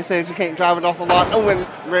that's why he says you can't drive it off the lot. Oh, and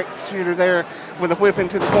Rex Shooter there with a whip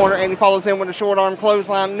into the corner, and he follows in with a short arm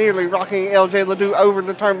clothesline, nearly rocking LJ Ledoux over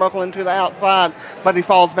the turnbuckle into the outside, but he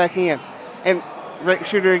falls back in. And Rex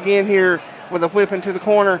Shooter again here with a whip into the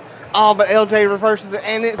corner. Oh, but LJ reverses it,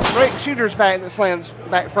 and it's Rex Shooter's back that slams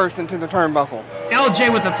back first into the turnbuckle.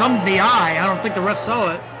 LJ with a thumb to the eye. I don't think the ref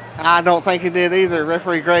saw it. I don't think he did either.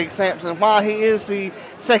 Referee Greg Sampson, while he is the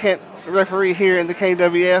second referee here in the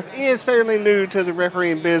KWF, is fairly new to the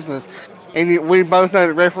refereeing business. And we both know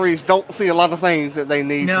that referees don't see a lot of things that they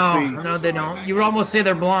need to see. No, they don't. You would almost say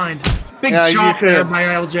they're blind. Big Yeah, chop you there should. by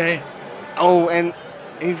LJ. Oh, and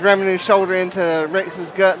he's ramming his shoulder into Rex's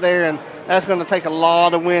gut there, and that's going to take a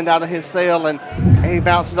lot of wind out of his sail, and he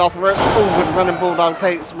bounces off the rope. Oh, with running bulldog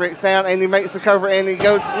takes Rex down, and he makes the cover, and he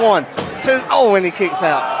goes 1, 2, oh, and he kicks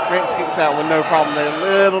out. Rex kicks out with no problem there. A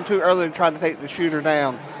little too early to try to take the Shooter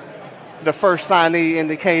down. The first signee in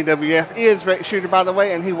the KWF is Rex Shooter, by the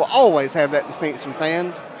way, and he will always have that distinction,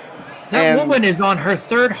 fans. That And- woman is on her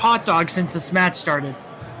third hot dog since this match started.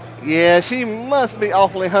 Yeah, she must be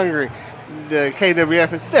awfully hungry. The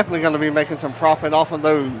KWF is definitely going to be making some profit off of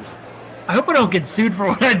those. I hope I don't get sued for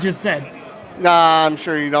what I just said. Nah, I'm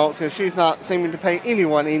sure you don't, because she's not seeming to pay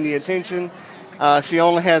anyone any attention. She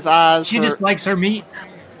only has eyes She for... just likes her meat.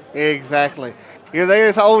 Exactly. Yeah,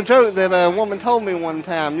 there's an old joke that a woman told me one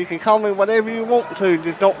time. You can call me whatever you want to,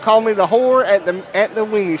 just don't call me the whore at the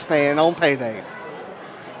weenie stand on payday.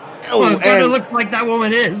 Oh, Well, it kind of and- looks like that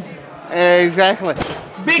woman is. exactly.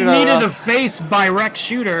 Big You know, knee to the face by Rex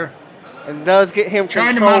Shooter. and does get him Trying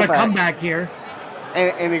to control mount a back. comeback here.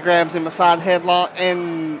 And he grabs him a side headlock.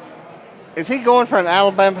 And is he going for an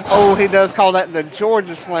Alabama? Oh, he does call that the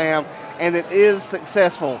Georgia Slam, and it is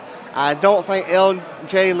successful. I don't think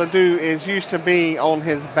LJ Ledoux is used to being on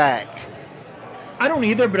his back. I don't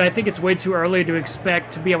either, but I think it's way too early to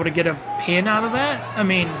expect to be able to get a pin out of that. I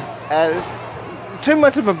mean, It's too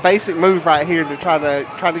much of a basic move right here to try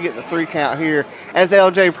to get the 3 count here, as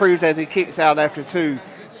LJ proves as he kicks out after 2.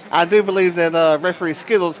 I do believe that referee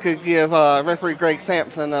Skittles could give referee Greg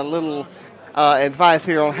Sampson a little advice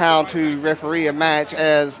here on how to referee a match.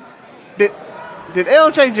 As did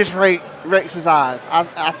LJ just rake Rex's eyes? I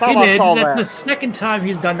thought he I did. saw That's that. the second time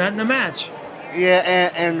he's done that in a match.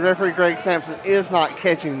 Yeah, and referee Greg Sampson is not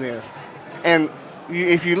catching this. And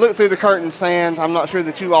if you look through the curtains, fans, I'm not sure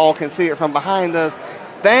that you all can see it from behind us.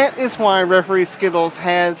 That is why referee Skittles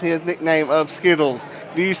has his nickname of Skittles.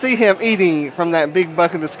 Do you see him eating from that big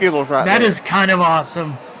bucket of Skittles right there? That is kind of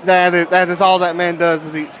awesome. That is all that man does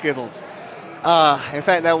is eat Skittles. In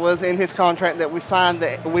fact, that was in his contract that we signed,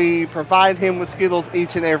 that we provide him with Skittles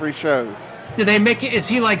each and every show. Did they make it? Is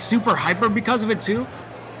he like super hyper because of it too?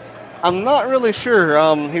 I'm not really sure.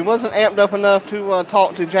 He wasn't amped up enough to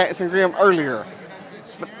talk to Jackson Grimm earlier.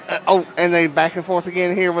 But, and they back and forth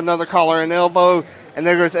again here with another collar and elbow. And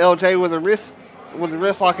there goes LJ with a wrist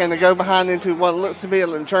lock, and they go behind into what looks to be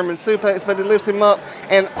a German suplex, but he lifts him up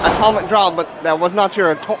and atomic drop. But that was not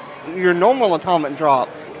your normal atomic drop.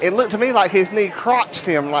 It looked to me like his knee crotched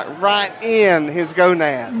him, like right in his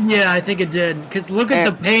gonad. Yeah, I think it did. Because look at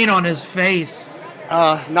And- the pain on his face.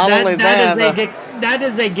 Not only that, That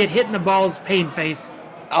is a get hit in the balls pain face.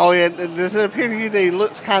 oh yeah, does it appear to you that he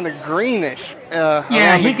looks kind of greenish? Yeah,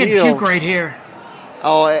 around he the could heel? puke right here.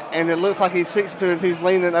 Oh, and it looks like he's fixing to as he's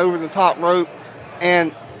leaning over the top rope,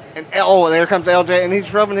 and there comes LJ, and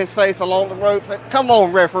he's rubbing his face along the rope. Come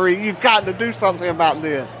on, referee, you've got to do something about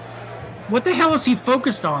this. What the hell is he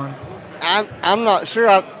focused on? I'm not sure.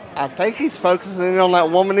 I think he's focusing on that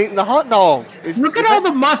woman eating the hot dogs. Look at all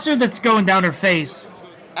the mustard that's going down her face.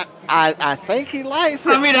 I think he likes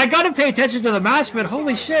it. I mean, I gotta pay attention to the match, but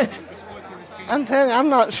holy shit. I'm telling you, I'm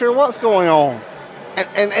not sure what's going on.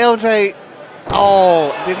 And LJ,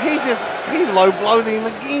 did he low blowed him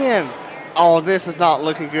again? Oh, this is not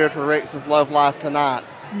looking good for Rex's love life tonight.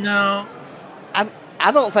 No.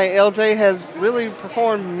 I don't think LJ has really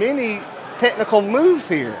performed many technical moves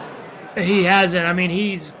here. He hasn't. I mean,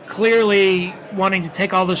 he's clearly wanting to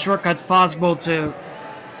take all the shortcuts possible to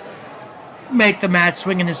make the match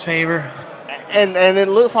swing in his favor. And it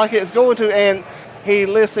looks like it's going to, and he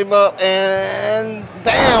lifts him up and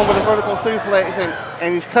down with a vertical suplex,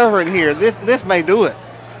 and he's covering here. This may do it.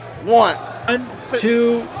 1,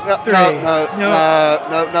 2, no, 3.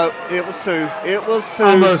 no. It was 2. It was 2.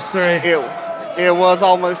 Almost 3. It was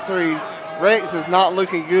almost 3. Rex is not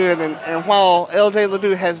looking good, and while LJ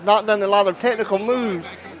Ledoux has not done a lot of technical moves,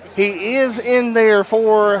 he is in there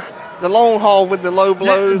for the long haul with the low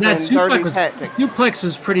blows and dirty tactics. Suplex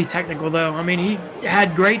is pretty technical, though. I mean, he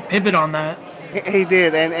had great pivot on that. He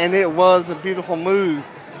did, and it was a beautiful move.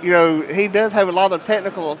 You know, he does have a lot of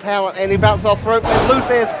technical talent, and he bounces off the rope and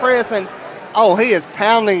Luthez press, and oh, he is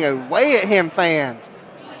pounding away at him, fans.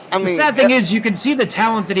 I mean, The sad thing is, you can see the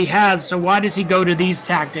talent that he has, so why does he go to these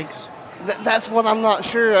tactics? That's what I'm not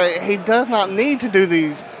sure. He does not need to do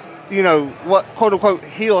these, you know, what quote unquote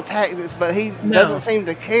heel tactics, but he doesn't seem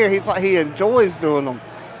to care. He's like he enjoys doing them,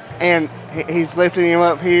 and he's lifting him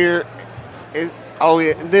up here.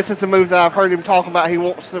 This is the move that I've heard him talk about. He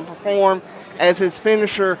wants to perform as his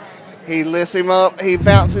finisher. He lifts him up. He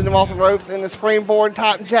bounces him off the ropes in the springboard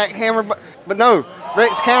type jackhammer, but no.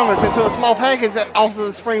 Rex counters into a small package off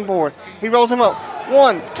of the springboard. He rolls him up.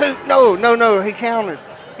 1, 2. No. He counters.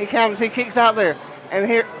 He kicks out there, and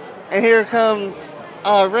here comes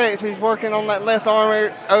Rex. He's working on that left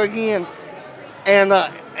arm again, and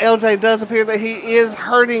LJ does appear that he is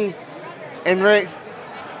hurting, and Rex.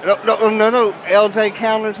 No. LJ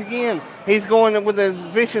counters again. He's going with his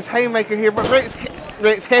vicious haymaker here, but Rex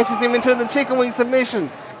catches him into the chicken wing submission.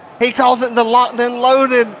 He calls it the locked and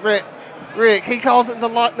loaded, Rick. He calls it the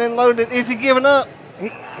locked and loaded. Is he giving up? He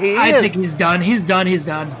is. I think he's done. He's done. He's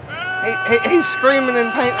screaming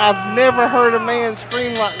in pain. I've never heard a man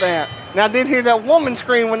scream like that. Now, I did hear that woman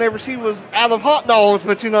scream whenever she was out of hot dogs,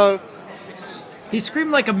 but you know. He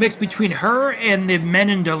screamed like a mix between her and the men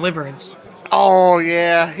in Deliverance. Oh,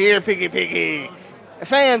 yeah. Here, Piggy.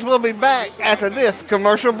 Fans, will be back after this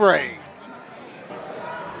commercial break.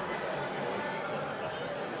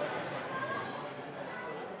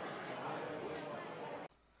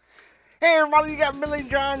 Hey everybody, you got Billy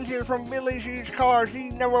Johns here from Billy's Used Cars,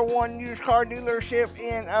 the #1 used car dealership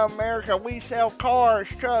in America. We sell cars,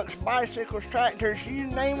 trucks, bicycles, tractors, you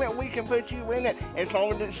name it, we can put you in it. As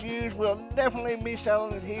long as it's used, we'll definitely be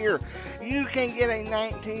selling it here. You can get a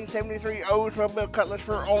 1973 Oldsmobile Cutlass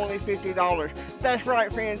for only $50. That's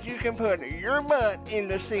right, friends, you can put your butt in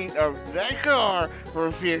the seat of that car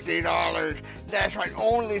for $50. That's right,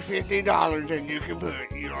 only $50, and you can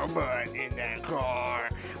put your butt in that car.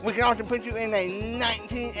 We can also put you in a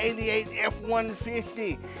 1988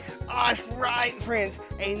 F-150. That's right, friends,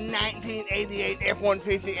 a 1988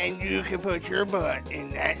 F-150, and you can put your butt in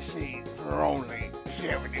that seat for only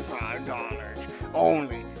 $75.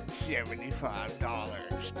 Only $75.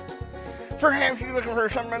 Perhaps you're looking for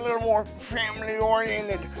something a little more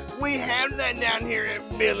family-oriented. We have that down here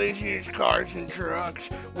at Billy's Used Cars and Trucks.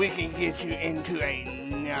 We can get you into a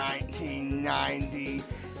 1990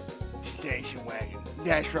 station wagon.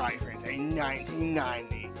 That's right, friends, a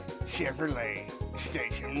 1990 Chevrolet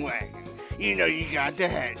station wagon. You know, you got the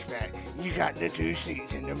hatchback, you got the 2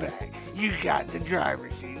 seats in the back, you got the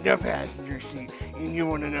driver's seat, the passenger seat, and you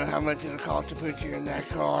want to know how much it'll cost to put you in that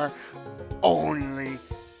car? Only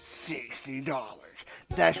 $60.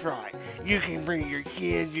 That's right. You can bring your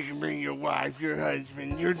kids, you can bring your wife, your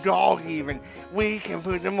husband, your dog even. We can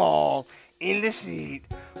put them all in the seat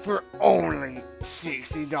for only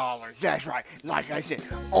 $60. That's right. Like I said,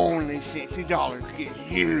 only $60 to get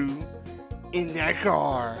you in that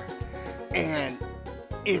car, and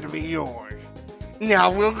it'll be yours. Now,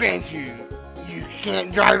 we'll grant you, you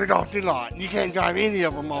can't drive it off the lot. You can't drive any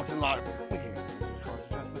of them off the lot.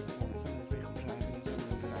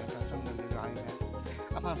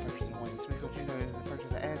 I'm personally wanting to because you know the person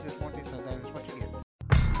that adds this warranty, so that is what you get.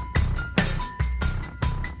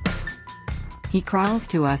 He crawls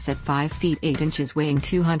to us at 5 feet 8 inches, weighing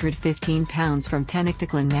 215 pounds, from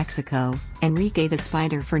Tenochtitlan, Mexico, Enrique the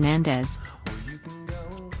Spider Fernandez. You can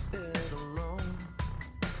go it alone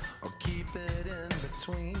or keep it in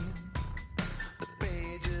between the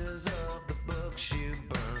pages of the books you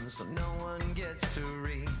burn so no one gets to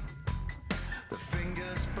read. The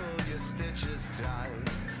fingers pull your stitches tight,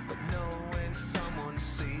 but knowing someone's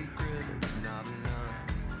secret is not enough.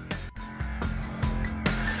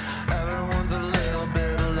 Everyone's a little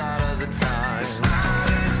bit a lot of the time. The smile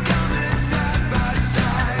is coming side by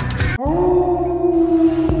side.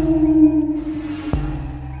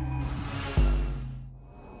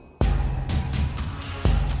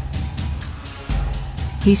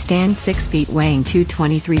 He stands 6 feet, weighing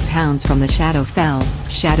 223 pounds, from the Shadow Fell,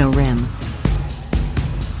 Shadow Rim.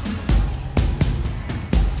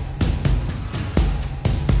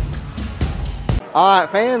 Alright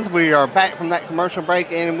fans, we are back from that commercial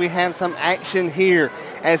break, and we have some action here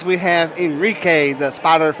as we have Enrique the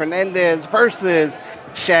Spider Fernandez versus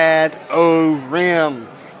Shadow Rim.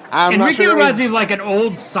 Enrique reminds me of like an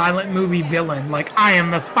old silent movie villain, like I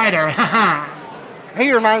am the spider, haha.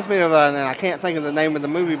 He reminds me of, and I can't think of the name of the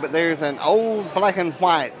movie, but there's an old black and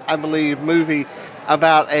white, I believe, movie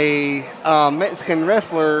about a Mexican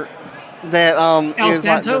wrestler that El is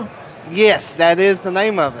Santo? like yes, that is the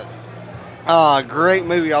name of it. Great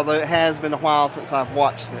movie, although it has been a while since I've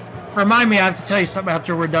watched it. Remind me, I have to tell you something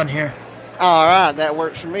after we're done here. All right, that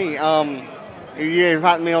works for me. You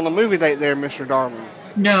inviting me on a movie date there, Mr. Darwin?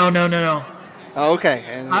 No. Okay.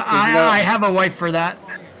 And I have a wife for that.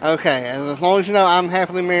 Okay, and as long as you know, I'm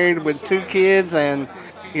happily married with 2 kids, and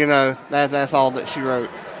that's all that she wrote.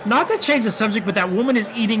 Not to change the subject, but that woman is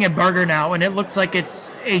eating a burger now, and it looks like it's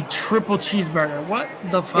a triple cheeseburger. What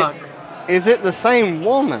the fuck? Is it the same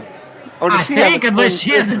woman? Or does I she have think, a unless she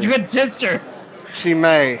twin has a sister? twin sister. She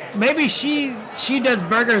may. Maybe she does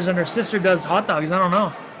burgers and her sister does hot dogs. I don't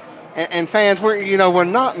know. And fans, we're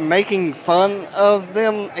not making fun of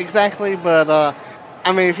them exactly, but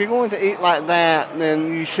I mean, if you're going to eat like that,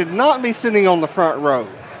 then you should not be sitting on the front row.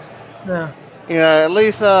 Yeah. At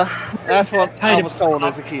least that's what I was told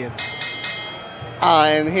as a kid.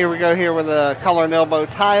 And here we go here with a collar and elbow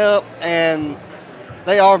tie-up, and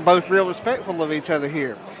they are both real respectful of each other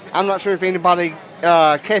here. I'm not sure if anybody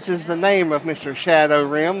catches the name of Mr. Shadow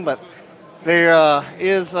Rim, but there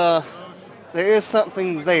is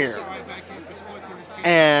something there.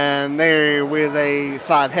 And there with a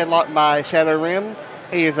side headlock by Shadow Rim.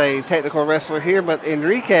 He is a technical wrestler here, but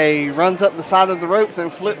Enrique runs up the side of the ropes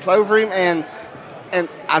and flips over him, and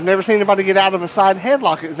I've never seen anybody get out of a side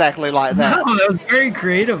headlock exactly like that. No, that was very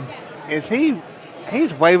creative.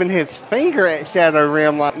 He's waving his finger at Shadow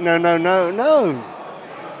Rim like, no.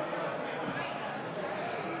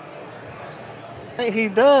 He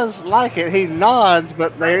does like it. He nods,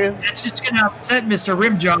 but there is... It's just going to upset Mr.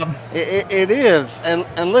 Rimjob. It is.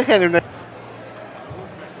 And look at him.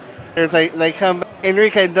 They come...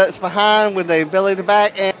 Enrique ducks behind with a belly to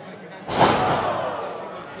back,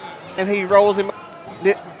 and he rolls him.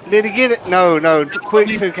 Did he get it? No. Quick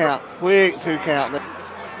 2 count.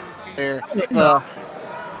 There.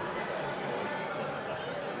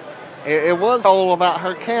 It was all about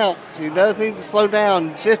her counts. He does need to slow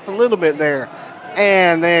down just a little bit there.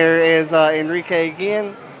 And there is Enrique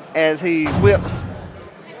again as he whips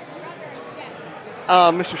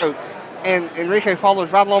Mr. Schultz. And Enrique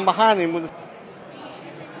follows right along behind him with a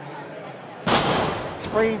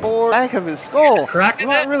springboard back of his skull. I'm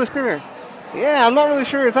not really sure. Yeah, I'm not really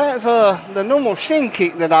sure if that's the normal shin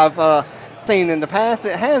kick that I've seen in the past.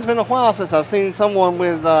 It has been a while since I've seen someone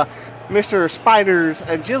with Mr. Spider's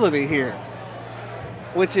agility here,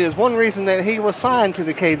 which is one reason that he was signed to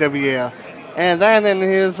the KWF. And that and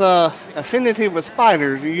his affinity with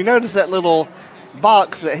spiders. You notice that little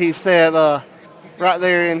box that he set right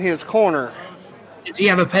there in his corner. Does he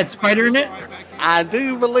have a pet spider in it? I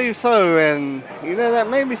do believe so, and that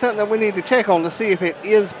may be something that we need to check on to see if it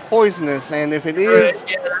is poisonous, and if it is...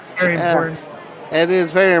 Yeah, that's very important. It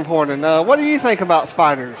is very important. What do you think about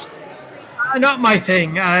spiders? Not my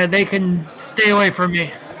thing. They can stay away from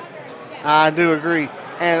me. I do agree.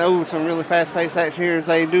 And, some really fast-paced action here as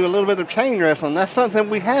they do a little bit of chain wrestling. That's something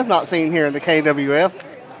we have not seen here in the KWF.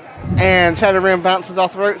 And Shadow Rim bounces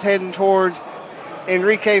off the ropes, heading towards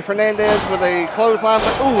Enrique Fernandez with a clothesline.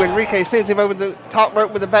 But, Enrique sends him over the top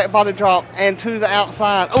rope with a back body drop and to the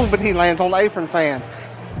outside. But he lands on the apron fan.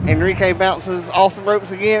 Enrique bounces off the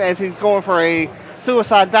ropes again as he's going for a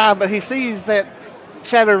suicide dive, but he sees that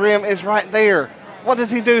Shadow Rim is right there. What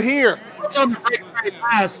does he do here? It's on the break very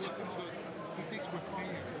fast.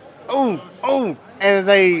 And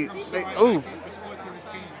they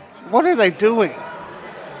what are they doing?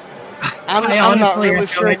 I'm not really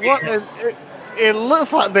sure. It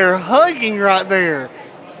looks like they're hugging right there.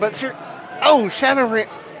 But Shadow Rim.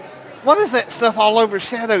 What is that stuff all over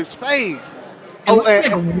Shadow's face? It looks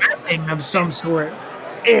like webbing of some sort.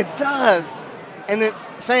 It does. And it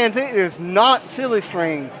is not silly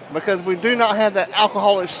string, because we do not have that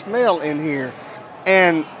alcoholic smell in here.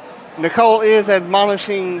 And Nicole is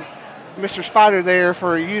admonishing Mr. Spider there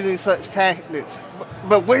for using such tactics.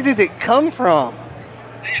 But where did it come from?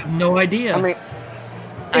 I have no idea. I mean,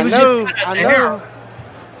 I know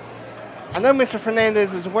Mr.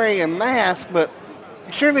 Fernandez is wearing a mask, but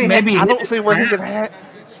surely I don't see where he could have.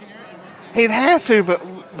 He'd have to, but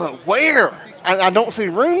where? I don't see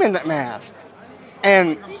room in that mask.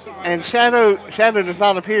 And Shadow does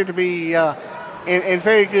not appear to be in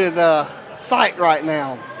very good sight right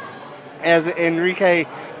now, as Enrique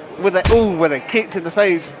with a kick to the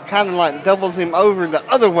face kind of like doubles him over the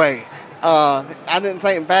other way. I didn't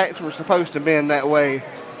think backs were supposed to bend that way.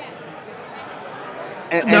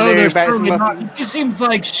 And no, it just seems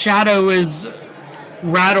like Shadow is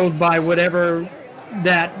rattled by whatever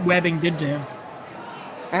that webbing did to him.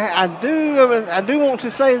 I do want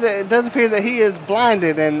to say that it does appear that he is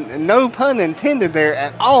blinded, and no pun intended there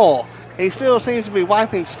at all. He still seems to be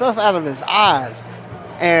wiping stuff out of his eyes.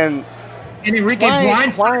 And And Enrique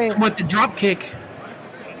blindsided him with the drop kick.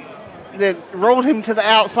 That rolled him to the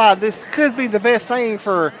outside. This could be the best thing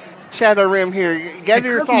for Shadow Rim here. Gather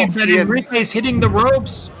your thoughts. But Enrique's hitting the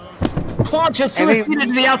ropes. Plancha slipped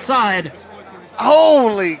to the outside.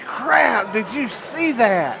 Holy crap! Did you see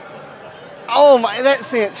that? Oh my! That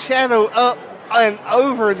sent Shadow up and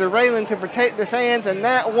over the railing to protect the fans, and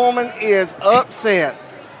that woman is upset.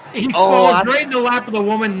 He falls right in the lap of the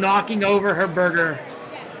woman, knocking over her burger.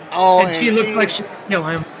 Oh, and she looked like she would kill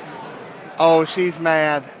him. Oh, she's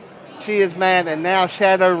mad. She is mad, and now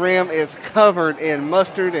Shadow Rim is covered in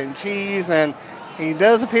mustard and cheese, and he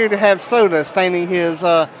does appear to have soda staining his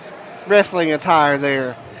wrestling attire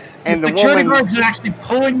there. And the security guards are actually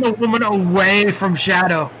pulling the woman away from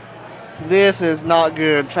Shadow. This is not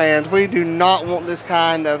good, fans. We do not want this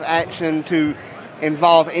kind of action to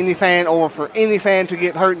involve any fan or for any fan to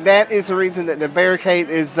get hurt. That is the reason that the barricade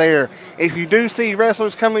is there. If you do see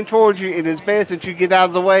wrestlers coming towards you, it is best that you get out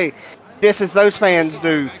of the way, just as those fans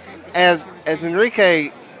do. As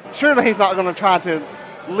Enrique, surely he's not going to try to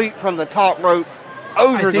leap from the top rope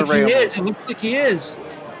over the rail. He is. It looks like he is.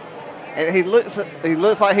 And he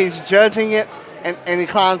looks like he's judging it, and he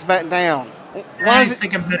climbs back down. Why is he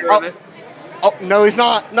thinking better of it? Oh, no, he's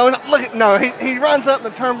not. No, look at he runs up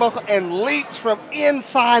the turnbuckle and leaps from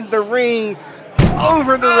inside the ring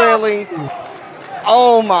over the railing.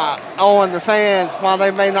 Oh my! Oh, and the fans, while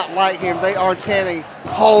they may not like him, they are chanting,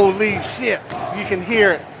 "Holy shit!" You can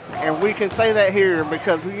hear it, and we can say that here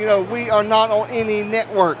because we are not on any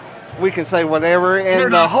network. We can say whatever,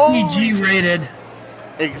 and the whole PG rated.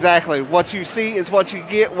 Exactly. What you see is what you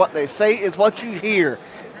get. What they say is what you hear.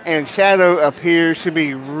 And Shadow appears to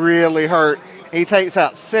be really hurt. He takes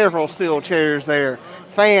out several steel chairs there.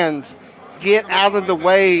 Fans, get out of the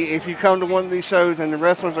way if you come to one of these shows and the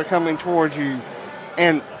wrestlers are coming towards you.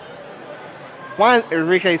 And while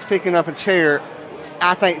Enrique's picking up a chair,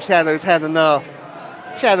 I think Shadow's had enough.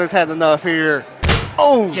 Shadow's had enough here.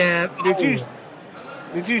 Oh, yeah.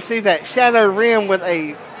 Did you see that? Shadow Rim with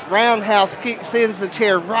a roundhouse kick sends the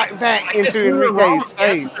chair right back into Enrique's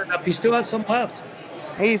face. He still has some left.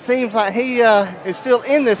 He seems like he is still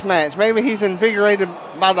in this match. Maybe he's invigorated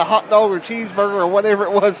by the hot dog or cheeseburger or whatever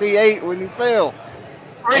it was he ate when he fell.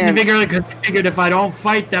 Or invigorated because he figured if I don't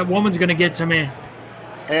fight, that woman's going to get to me.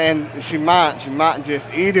 And she might just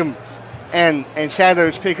eat him. And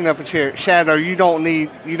Shadow's picking up a chair. Shadow, you don't need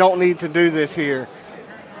to do this here.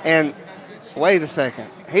 And wait a second,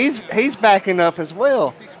 he's backing up as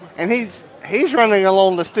well, and he's running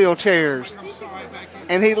along the steel chairs.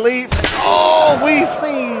 And he leaps. Oh, we've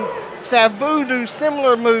seen Sabu do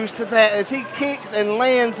similar moves to that as he kicks and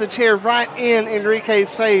lands the chair right in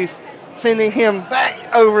Enrique's face, sending him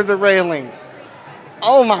back over the railing.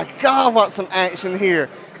 Oh my God, what some action here.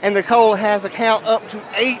 And Nicole has a count up to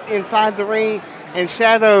 8 inside the ring, and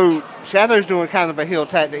Shadow's doing kind of a heel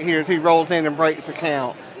tactic here as he rolls in and breaks the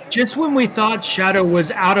count. Just when we thought Shadow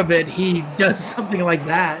was out of it, he does something like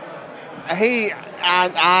that.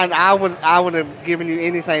 I would have given you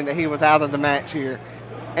anything that he was out of the match here.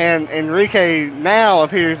 And Enrique now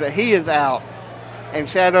appears that he is out. And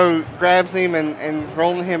Shadow grabs him and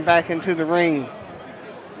rolling him back into the ring.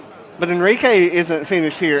 But Enrique isn't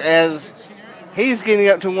finished here as he's getting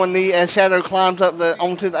up to one knee as Shadow climbs up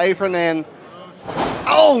onto the apron and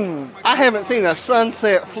I haven't seen a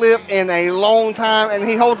sunset flip in a long time, and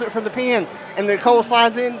he holds it for the pin. And Nicole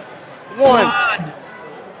slides in. 1,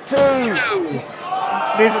 2.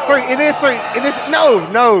 There's a 3. It is 3. It is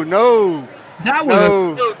no. That was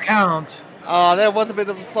a slow count. That was a bit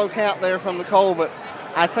of a slow count there from Nicole, but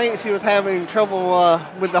I think she was having trouble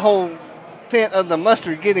with the whole scent of the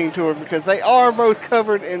mustard getting to her because they are both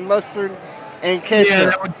covered in mustard and ketchup. Yeah,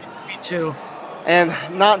 that would be me too. And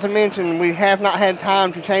not to mention, we have not had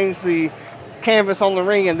time to change the canvas on the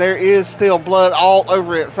ring, and there is still blood all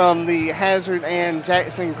over it from the Hazard and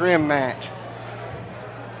Jackson Grimm match.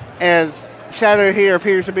 As Shadow here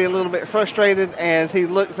appears to be a little bit frustrated as he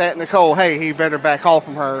looks at Nicole. Hey, he better back off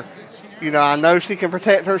from her. I know she can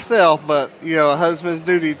protect herself, but, a husband's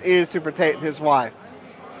duty is to protect his wife.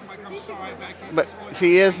 But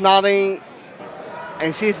she is nodding,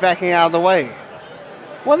 and she's backing out of the way.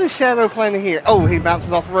 What is Shadow planning here? Oh, he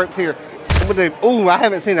bounces off the ropes here. I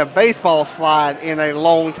haven't seen a baseball slide in a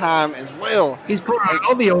long time as well. He's pulling out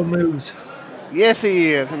all the old moves. Yes,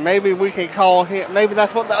 he is. And maybe we can call him, maybe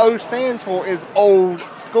that's what the O stands for, is old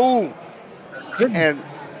school. And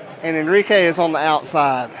Enrique is on the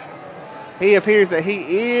outside. He appears that he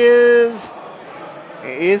is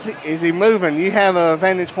he moving? You have a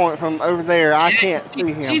vantage point from over there. I can't see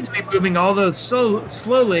him. He seems to be moving, although so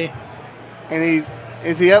slowly. And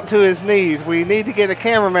Is he up to his knees? We need to get a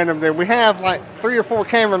cameraman up there. We have like 3 or 4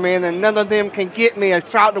 cameramen, and none of them can get me a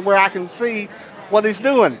shot to where I can see what he's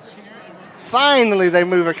doing. Finally, they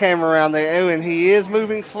move a camera around there, and he is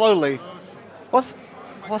moving slowly. What's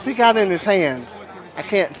he got in his hand? I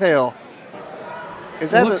can't tell. Is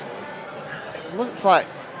that it looks like,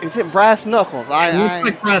 is it brass knuckles? It looks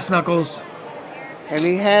like brass knuckles. And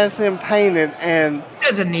he has him painted, and He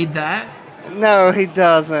doesn't need that. no, he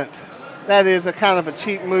doesn't. That is a kind of a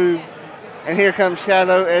cheap move. And here comes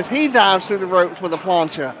Shadow as he dives through the ropes with a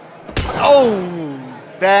plancha. Oh,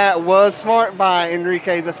 that was smart by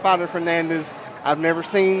Enrique the Spider Fernandez. I've never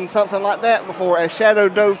seen something like that before. As Shadow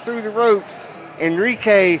dove through the ropes,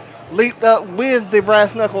 Enrique leaped up with the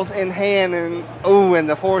brass knuckles in hand, and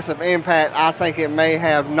the force of impact, I think it may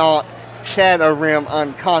have knocked Shadow Rim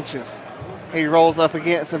unconscious. He rolls up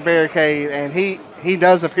against the barricade, and he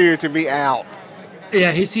does appear to be out.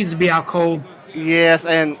 Yeah, he seems to be out cold. Yes,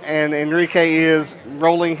 and Enrique is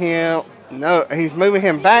rolling him. No, he's moving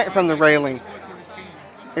him back from the railing.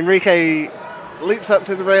 Enrique leaps up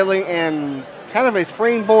to the railing and kind of a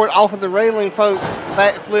springboard off of the railing, folks.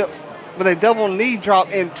 Backflip with a double knee drop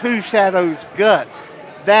into Shadow's gut.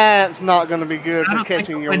 That's not going to be good for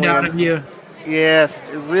catching your out of win. you. Yes,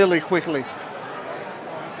 really quickly.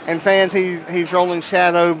 And fans, he's rolling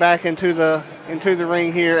Shadow back into the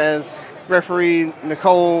ring here as referee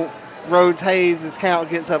Nicole Rhodes Hayes' count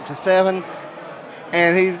gets up to 7.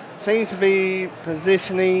 And he seems to be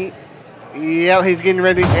positioning. Yeah, he's getting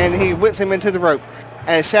ready, and he whips him into the rope.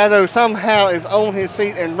 As Shadow somehow is on his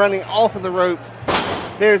feet and running off of the ropes,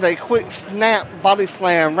 there's a quick snap body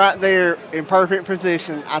slam right there in perfect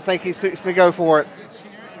position. I think he's fixing to go for it.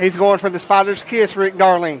 He's going for the Spider's Kiss, Rick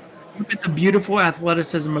Darling. Look at the beautiful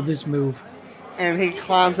athleticism of this move. And he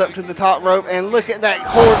climbs up to the top rope, and look at that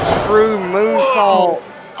corkscrew moonsault.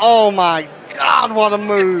 Oh my God, what a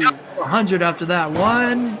move. 100 after that.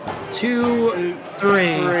 1, 2, 3.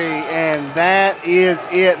 And that is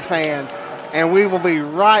it, fans. And we will be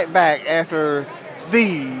right back after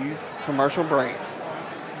these commercial breaks.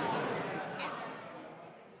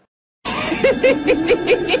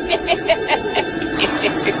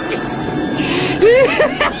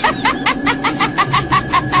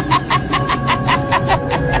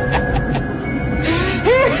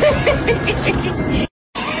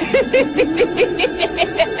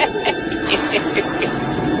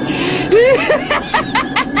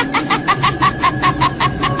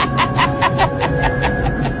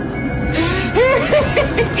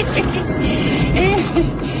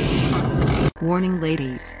 Warning,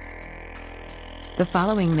 ladies. The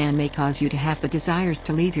following man may cause you to have the desires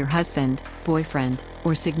to leave your husband, boyfriend,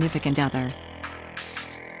 or significant other.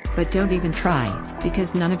 But don't even try,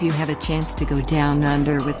 because none of you have a chance to go down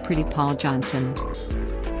under with Pretty Paul Johnson.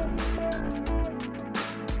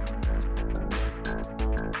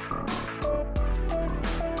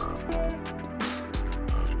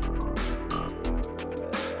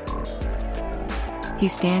 He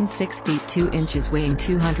stands 6 feet 2 inches, weighing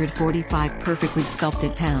 245 perfectly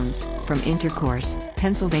sculpted pounds, from Intercourse,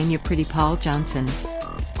 Pennsylvania. Pretty Paul Johnson.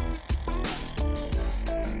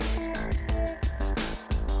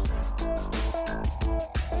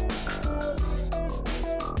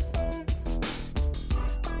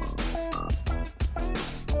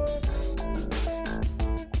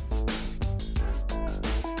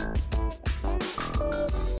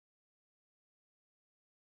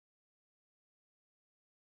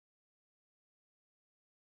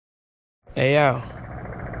 Hey, yo,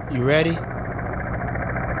 you ready?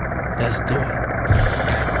 Let's do it.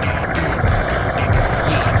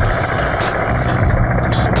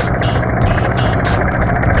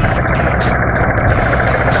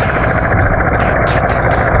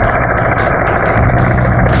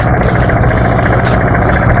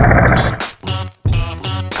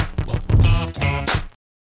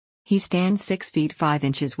 He stands 6 feet 5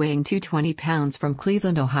 inches, weighing 220 pounds, from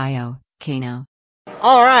Cleveland, Ohio, Kano.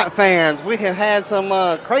 All right, fans, we have had some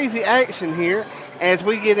crazy action here as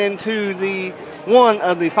we get into the one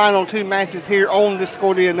of the final 2 matches here on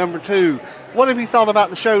Discordia number 2. What have you thought about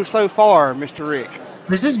the show so far, Mr. Rick?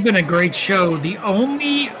 This has been a great show. The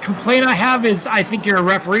only complaint I have is I think your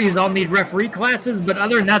referees all need referee classes, but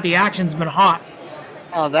other than that, the action's been hot.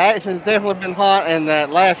 The action's definitely been hot, and that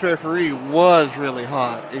last referee was really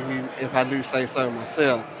hot, if I do say so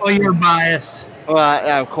myself. Well, you're biased.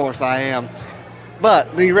 Well, of course I am.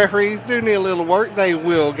 But the referees do need a little work. They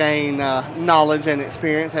will gain knowledge and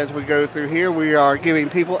experience as we go through here. We are giving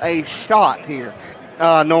people a shot here.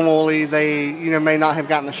 Normally, they may not have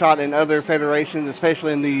gotten a shot in other federations,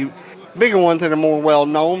 especially in the bigger ones that are more well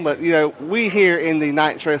known. But we here in the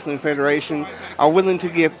Knights Wrestling Federation are willing to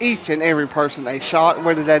give each and every person a shot,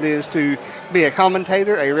 whether that is to be a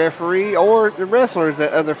commentator, a referee, or the wrestlers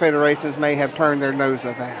that other federations may have turned their nose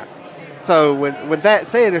up at. So with that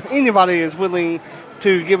said, if anybody is willing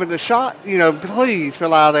to give it a shot, please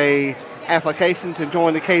fill out a application to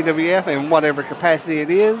join the KWF in whatever capacity it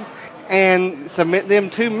is, and submit them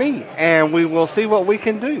to me, and we will see what we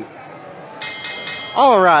can do.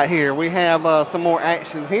 All right, here we have some more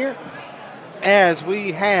action here, as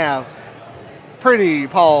we have Pretty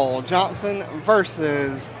Paul Johnson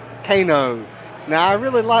versus Kano. Now, I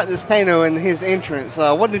really like this Kano and his entrance.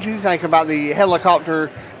 What did you think about the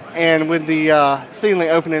helicopter and with the ceiling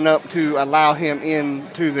opening up to allow him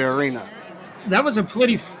into the arena? That was a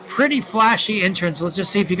pretty flashy entrance. Let's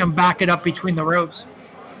just see if he can back it up between the ropes.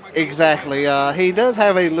 Exactly. He does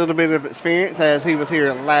have a little bit of experience, as he was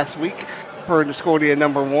here last week for Discordia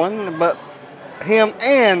 #1, but him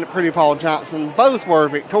and Pretty Paul Johnson both were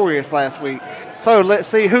victorious last week. So let's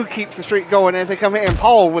see who keeps the streak going as they come in. And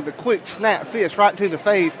Paul, with a quick snap fist right to the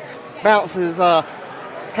face, bounces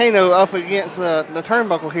Kano up against the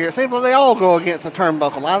turnbuckle here. It seems like they all go against the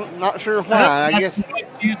turnbuckle. I'm not sure why. I guess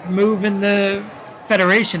you move in the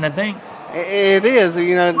Federation, I think. It is.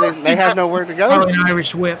 They have nowhere to go. Or an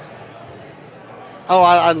Irish whip.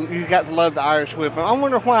 Oh, you got to love the Irish whip. I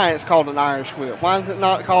wonder why it's called an Irish whip. Why is it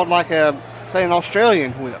not called like an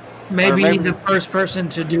Australian whip? Maybe the first person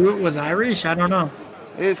to do it was Irish. I don't know.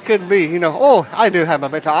 It could be. Oh, I do have a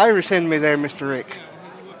bit of Irish in me there, Mr. Rick.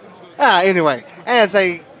 Anyway, as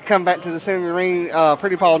they come back to the center of the ring,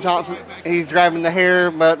 Pretty Paul Johnson, he's grabbing the hair,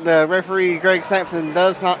 but the referee, Greg Sampson,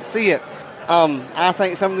 does not see it. I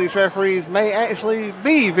think some of these referees may actually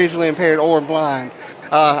be visually impaired or blind.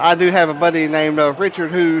 I do have a buddy named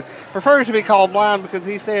Richard who prefers to be called blind because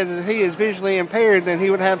he says if he is visually impaired, then he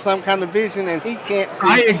would have some kind of vision and he can't.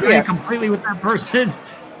 I agree completely with that person.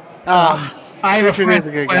 I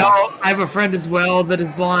have a friend as well that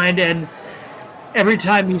is blind, and every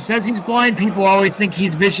time he says he's blind, people always think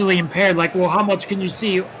he's visually impaired. Like, well, how much can you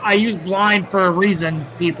see? I use blind for a reason,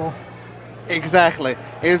 people. Exactly.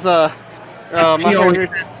 My friend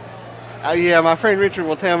Richard. My friend Richard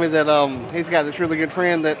will tell me that he's got this really good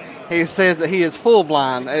friend that he says that he is full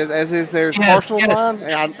blind, as is there's partial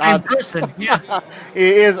blind. Same person, yeah.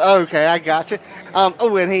 It is okay. I got you.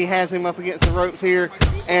 And he has him up against the ropes here,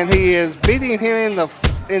 and he is beating him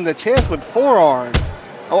in the chest with forearms.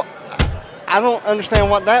 Oh, I don't understand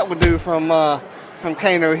what that would do from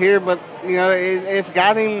Kano here, but it's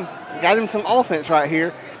got him some offense right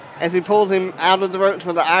here. As he pulls him out of the ropes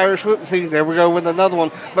with the Irish whip. See, there we go with another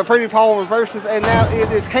one. But Pretty Paul reverses, and now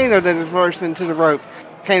it is Kano that is reversed into the rope.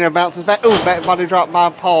 Kano bounces back. Back body drop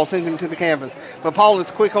by Paul, sends him to the canvas. But Paul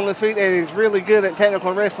is quick on his feet, and he's really good at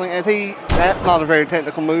technical wrestling. That's not a very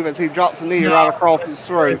technical move, as he drops the knee right across his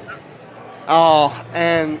throat.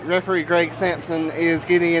 And referee Greg Sampson is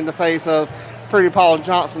getting in the face of Pretty Paul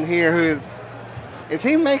Johnson here, who is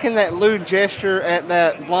he making that lewd gesture at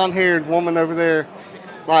that blonde-haired woman over there?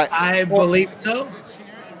 I believe so.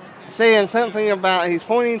 Saying something about he's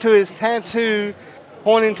pointing to his tattoo,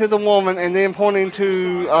 pointing to the woman, and then pointing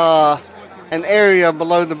to an area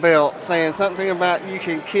below the belt, saying something about you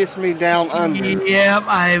can kiss me down under. Yep,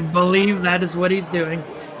 I believe that is what he's doing.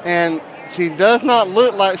 And she does not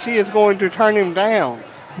look like she is going to turn him down.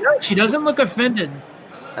 No, she doesn't look offended.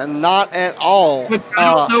 And not at all. But I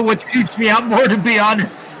don't know what creeps me out more, to be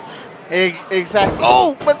honest. Exactly.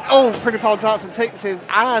 Pretty Paul Johnson takes his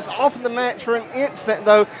eyes off of the match for an instant,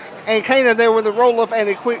 though, and Kano there with a roll-up and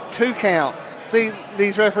a quick 2 count. See,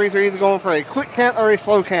 these referees are either going for a quick count or a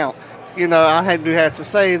slow count. I do have to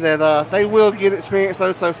say that they will get experience,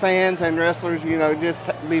 though, so fans and wrestlers, just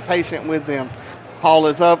be patient with them. Paul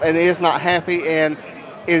is up and is not happy and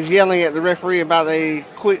is yelling at the referee about a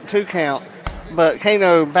quick 2 count. But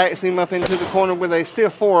Kano backs him up into the corner with a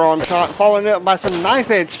stiff forearm shot, following up by some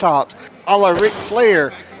knife-edge chops, a la Ric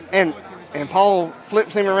Flair. And Paul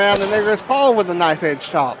flips him around, and there goes Paul with a knife-edge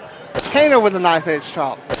chop. Kano with a knife-edge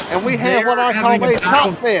chop. And we have what I call a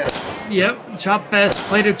chop fest. Yep, chop fest,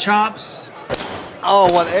 plate of chops. Oh,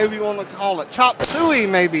 whatever you want to call it. Chop suey,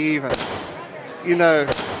 maybe even.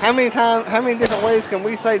 How many different ways can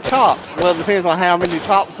we say chops? Well, it depends on how many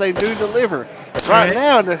chops they do deliver. Right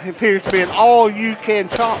now, it appears to be an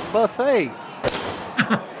all-you-can-chop buffet.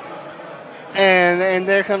 and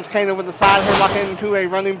there comes Kano with the side headlock into a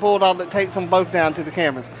running bulldog that takes them both down to the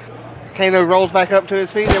canvas. Kano rolls back up to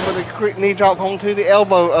his feet and with a quick knee drop onto the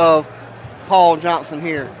elbow of Paul Johnson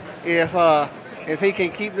here. If he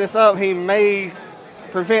can keep this up, he may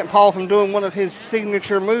prevent Paul from doing one of his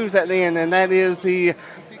signature moves at the end, and that is the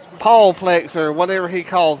Paulplex or whatever he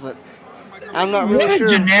calls it. I'm not really What a sure.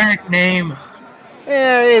 generic name.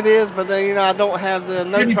 Yeah, it is, but then, I don't have the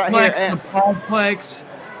notes right here. Prettyplex, the Paulplex.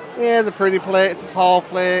 Yeah, the Prettyplex, the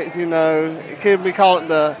Paulplex, it could be called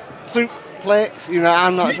the Soupplex,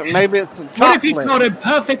 I'm not sure. Maybe it's the What if he Chopplex. called it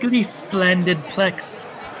perfectly splendid plex?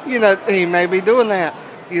 He may be doing that.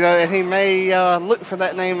 And he may look for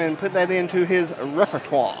that name and put that into his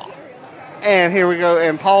repertoire. And here we go.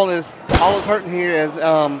 And Paul is hurting here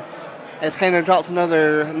as Kano drops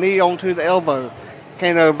another knee onto the elbow.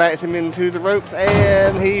 Kano backs him into the ropes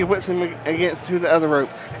and he whips him against to the other rope.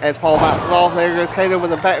 As Paul bounces off, there goes Kano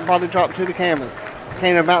with a back body drop to the canvas.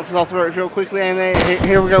 Kano bounces off the ropes real quickly, and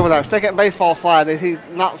here we go with our second baseball slide as he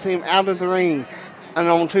knocks him out of the ring and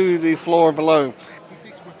onto the floor below.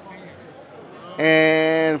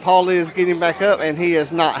 And Paul is getting back up, and he is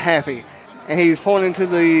not happy. And he's pointing to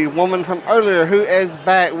the woman from earlier who is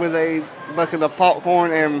back with a bucket of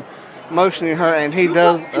popcorn and motioning her, and he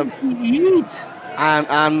does. Eat.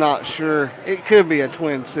 I'm not sure. It could be a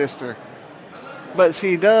twin sister. But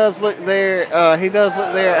she does look there. He does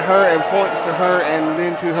look there at her and points to her and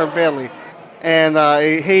then to her belly. And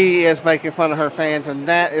he is making fun of her fans, and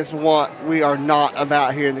that is what we are not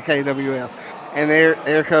about here in the KWF. And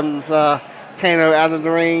there comes Kano out of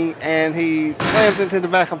the ring, and he slams into the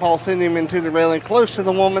back of Paul, sending him into the railing close to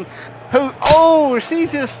the woman who, she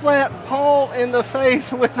just slapped Paul in the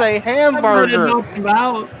face with a hamburger.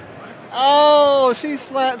 Oh, she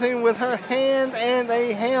slapped him with her hand and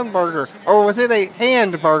a hamburger. Or was it a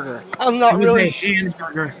handburger? I'm not really. It was a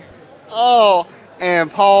hamburger. Oh,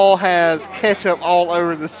 and Paul has ketchup all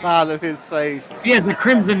over the side of his face. He has the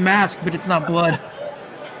crimson mask, but it's not blood.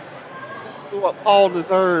 What Paul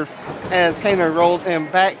deserves as Kano rolls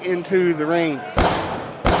him back into the ring.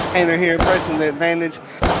 Kano here pressing the advantage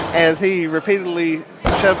as he repeatedly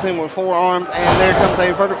shoves him with forearms, and there comes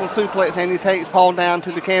a vertical suplex, and he takes Paul down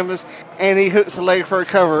to the canvas, and he hooks the leg for a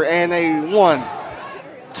cover, and a 1,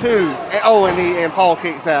 2, and Paul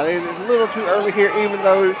kicks out. It is a little too early here, even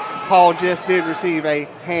though Paul just did receive a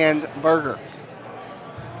hamburger.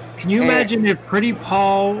 Can you imagine if Pretty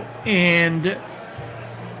Paul and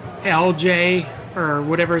LJ, or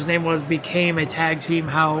whatever his name was, became a tag team,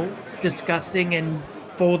 how disgusting and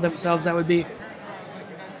full of themselves that would be?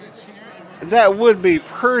 That would be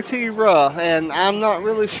pretty rough, and I'm not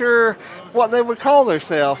really sure what they would call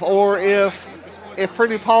themselves, or if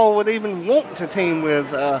Pretty Paul would even want to team with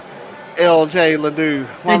LJ Ledoux.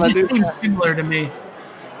 They just seem similar to me.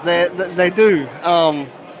 They do.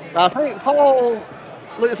 I think Paul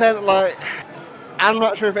looks at it like, I'm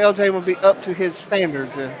not sure if LJ would be up to his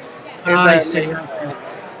standards. I see.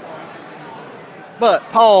 But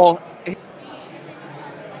Paul...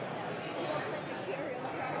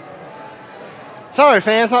 Sorry,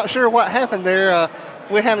 fans, not sure what happened there.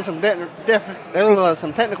 We're having some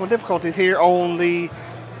technical difficulties here on the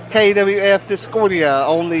KWF Discordia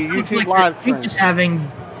on the YouTube live stream. We're just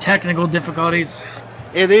having technical difficulties.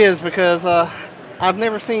 It is because I've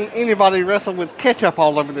never seen anybody wrestle with ketchup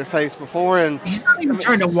all over their face before, and he's not even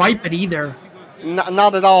trying to wipe it either.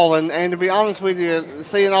 Not at all. And to be honest with you,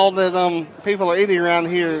 seeing all that people are eating around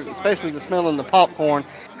here, especially the smelling the popcorn,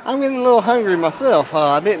 I'm getting a little hungry myself.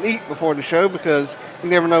 I didn't eat before the show because you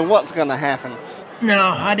never know what's going to happen.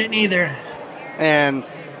 No, I didn't either. And,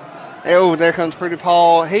 there comes Pretty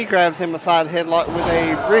Paul. He grabs him a side headlock with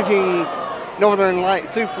a bridging Northern Light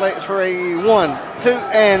suplex for a 1, 2,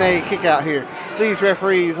 and a kick out here. These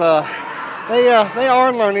referees, they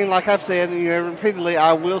are learning, like I've said, repeatedly.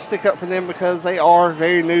 I will stick up for them because they are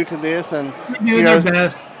very new to this. And doing their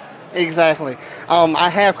best. Exactly. I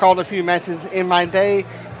have called a few matches in my day.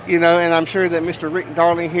 And I'm sure that Mr. Rick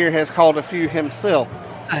Darling here has called a few himself.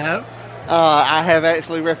 I have. I have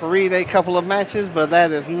actually refereed a couple of matches, but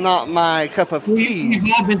that is not my cup of tea.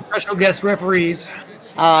 We've all been special guest referees.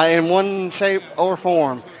 In one shape or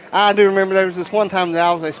form. I do remember there was this one time that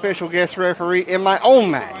I was a special guest referee in my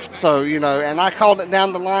own match. So, and I called it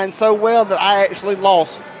down the line so well that I actually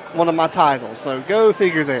lost one of my titles. So go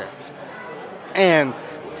figure there. And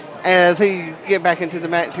as he get back into the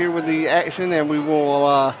match here with the action, and we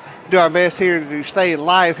will do our best here to stay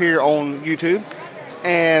live here on YouTube.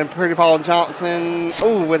 And Pretty Paul Johnson,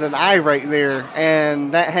 with an eye rake there,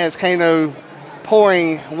 and that has Kano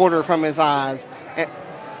pouring water from his eyes. And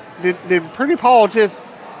did Pretty Paul just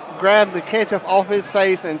grab the ketchup off his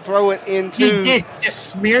face and throw it into... He did, just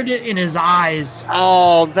smeared it in his eyes.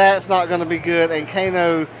 Oh, that's not going to be good. And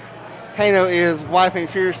Kano is wiping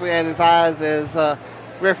furiously at his eyes as...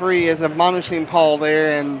 referee is admonishing Paul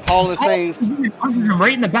there, and Paul is saying... He punched him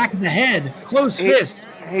right in the back of the head. Close fist.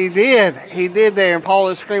 He did there, and Paul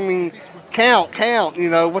is screaming, count. You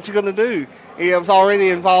know, what you going to do? It was already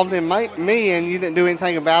involved in me, and you didn't do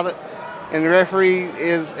anything about it. And the referee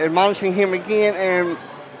is admonishing him again, and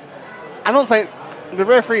I don't think the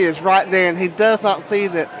referee is right there, and he does not see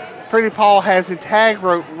that Pretty Paul has the tag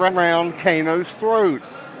rope around Kano's throat.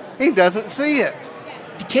 He doesn't see it.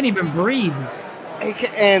 He can't even breathe.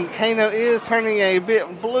 And Kano is turning a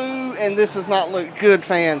bit blue, and this does not look good,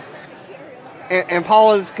 fans. And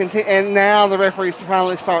Paul is and now the referee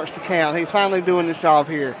finally starts to count. He's finally doing his job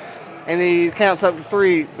here. And he counts up to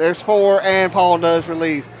 3. There's 4, and Paul does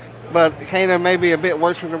release. But Kano may be a bit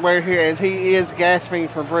worse for the wear here as he is gasping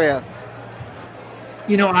for breath.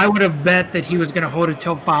 You know, I would have bet that he was going to hold it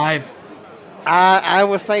till 5. I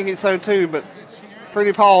was thinking so too, but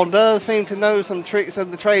Pretty Paul does seem to know some tricks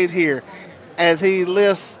of the trade here as he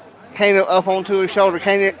lifts Kano up onto his shoulder.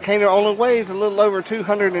 Kano only weighs a little over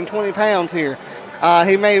 220 pounds here.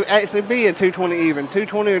 He may actually be a 220 even,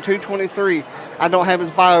 220 or 223. I don't have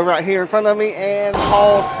his bio right here in front of me, and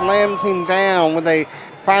Paul slams him down with a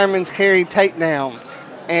fireman's carry takedown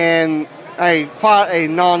and quite a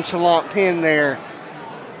nonchalant pin there.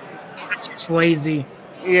 That's just lazy.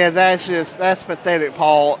 Yeah, that's pathetic,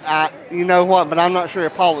 Paul. You know what? But I'm not sure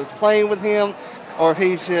if Paul is playing with him or if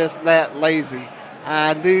he's just that lazy.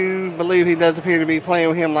 I do believe he does appear to be playing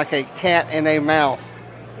with him like a cat and a mouse.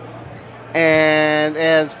 And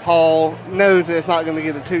as Paul knows that it's not going to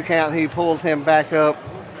get a 2 count, he pulls him back up.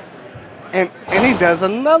 And he does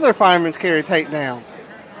another fireman's carry takedown.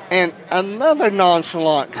 And another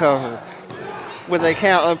nonchalant cover with a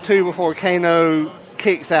count of 2 before Kano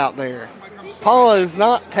kicks out there. Paul is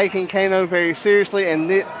not taking Kano very seriously,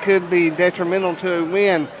 and it could be detrimental to a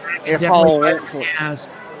win if Paul wants it. Yes.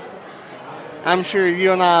 I'm sure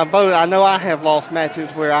you and I both, I know I have lost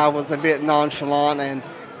matches where I was a bit nonchalant, and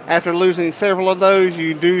after losing several of those,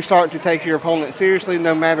 you do start to take your opponent seriously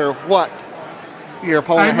no matter what your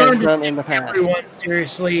opponent has done in the past. Everyone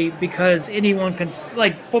seriously, because anyone can,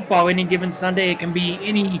 like football, any given Sunday, it can be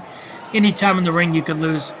any time in the ring you could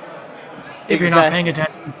lose if you're not paying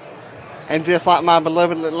attention. And just like my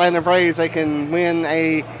beloved Atlanta Braves, they can win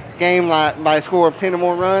a game by a score of 10 or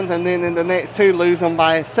more runs, and then in the next 2 lose them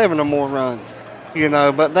by 7 or more runs. You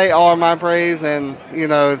know, but they are my Braves, and, you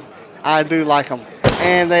know, I do like them.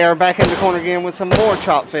 And they are back in the corner again with some more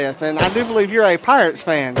Chop Fest. And I do believe you're a Pirates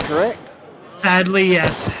fan, correct? Sadly,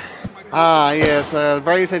 yes. Yes. The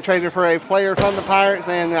Braves had traded for a player from the Pirates,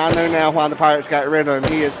 and I know now why the Pirates got rid of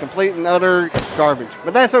him. He is complete and utter garbage.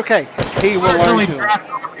 But that's okay. He will learn to.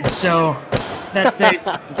 Garbage, so that's it.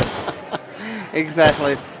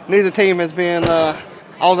 Exactly. Neither team has been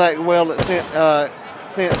all that well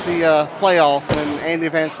since the playoffs when Andy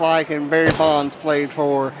Van Slyke and Barry Bonds played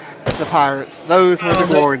for the Pirates. Those were the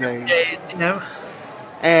glory days. You know?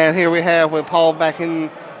 And here we have with Paul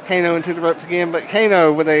backing Kano into the ropes again, but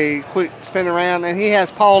Kano with a quick spin around, and he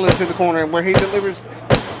has Paul into the corner where he delivers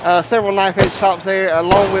several knife-edge chops there,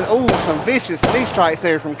 along with some vicious knee strikes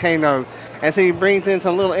there from Kano as he brings in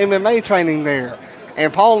some little MMA training there.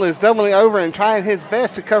 And Paul is doubling over and trying his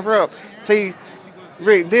best to cover up. See,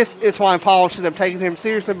 Rick, this is why Paul should have taken him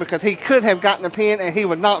seriously, because he could have gotten a pin and he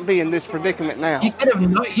would not be in this predicament now.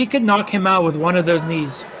 He could knock him out with one of those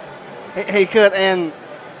knees. He could, and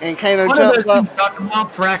Kano one jumps of those up. Knock him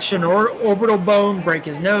out, fraction or orbital bone, break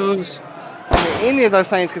his nose. I mean, any of those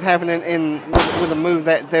things could happen with a move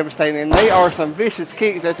that devastating. And they are some vicious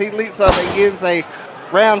kicks as he leaps up and gives a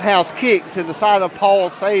roundhouse kick to the side of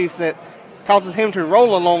Paul's face that causes him to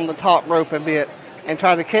roll along the top rope a bit and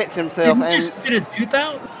try to catch himself. Did he just spit a tooth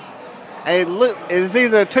out? It's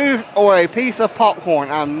either a tooth or a piece of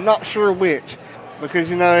popcorn. I'm not sure which, because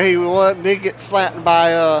you know he did get slapped by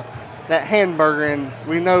that hamburger, and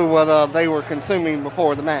we know what they were consuming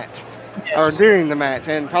before the match, or during the match,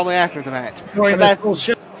 and probably after the match.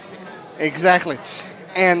 Exactly.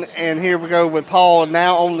 And here we go with Paul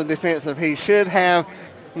now on the defensive. He should have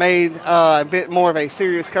made a bit more of a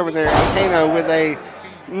serious cover there. Kano with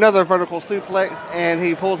another vertical suplex, and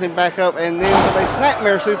he pulls him back up, and then with a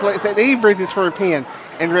snapmare suplex that he bridges for a pin,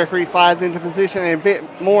 and referee slides into position, and a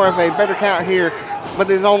bit more of a better count here, but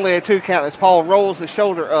it's only a 2 count as Paul rolls the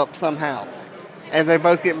shoulder up somehow. As they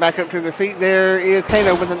both get back up to their feet, there is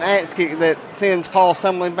Kano with an axe kick that sends Paul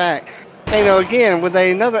stumbling back. Kano again with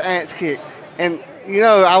another axe kick, and you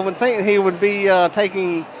know, I would think he would be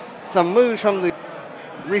taking some moves from the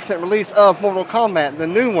recent release of Mortal Kombat, the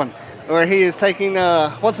new one, where he is taking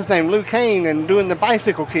what's his name, Liu Kang, and doing the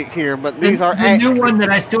bicycle kick here. But these are the new one that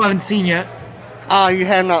I still haven't seen yet. You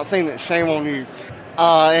have not seen it. Shame on you.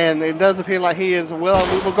 And it does appear like he is. Well,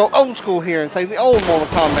 we will go old school here and say the old Mortal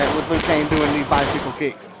Kombat with Liu Kang doing these bicycle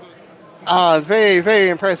kicks. Very, very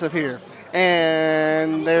impressive here.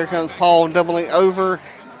 And there comes Paul doubling over,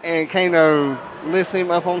 and Kano lifts him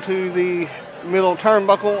up onto the middle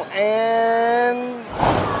turnbuckle, and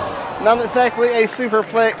not exactly a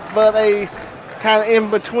superplex, but a kind of in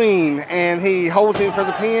between, and he holds him for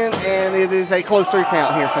the pin, and it is a close 3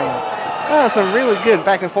 count here, fans. Some really good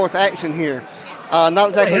back and forth action here. Not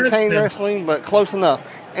exactly chain wrestling, but close enough.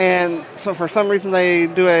 And so for some reason they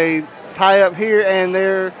do a tie up here, and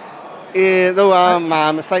there is,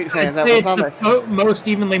 my mistake, fans. That was not the most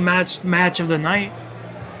evenly matched match of the night.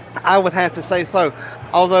 I would have to say so.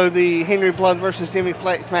 Although the Henry Blood versus Jimmy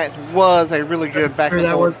Flex match was a really good back and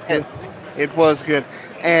forth. It was good.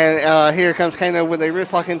 And here comes Kano with a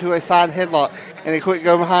wrist lock into a side headlock, and a quick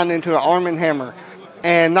go behind into an arm and hammer.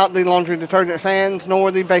 And not the laundry detergent fans,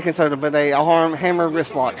 nor the baking soda, but a arm hammer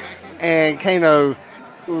wrist lock. And Kano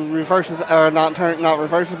reverses, or not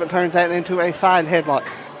reverses, but turns that into a side headlock.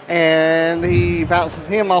 And he bounces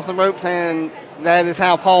him off the ropes, and that is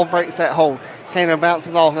how Paul breaks that hold. Kano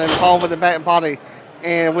bounces off, and Paul with the back body.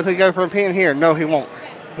 And will he go for a pin here? No, he won't.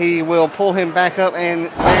 He will pull him back up, and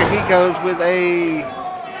there he goes with a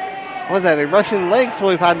Russian leg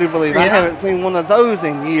sweep, I do believe. Yeah. I haven't seen one of those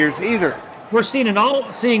in years either. We're seeing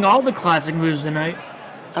all the classic moves tonight.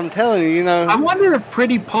 I'm telling you, I wonder if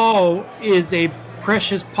Pretty Paul is a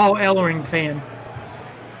Precious Paul Ellering fan.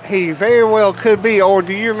 He very well could be. Or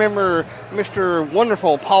do you remember Mr.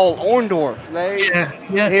 Wonderful Paul Orndorff?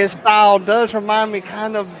 Yes. His style does remind me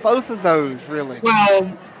kind of both of those, really.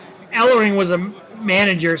 Well, Ellering was a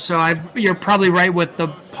manager, so you're probably right with the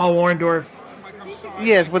Paul Orndorff.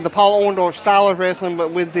 Yes, with the Paul Orndorff style of wrestling,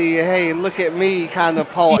 but with the, hey, look at me kind of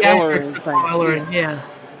Paul Ellering thing. Paul Ellering, yeah.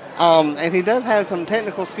 And he does have some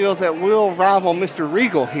technical skills that will rival Mr.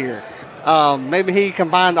 Regal here. Maybe he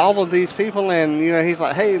combined all of these people, and he's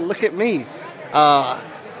like, hey, look at me. Kano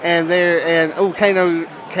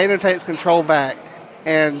takes control back,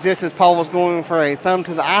 and just as Paul was going for a thumb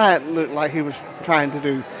to the eye, it looked like he was trying to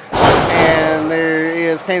do. And there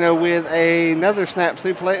is Kano with another snap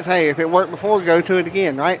suplex. Hey, if it worked before, go to it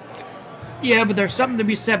again, right? Yeah, but there's something to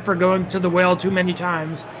be said for going to the well too many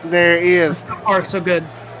times. There is. So far, so good.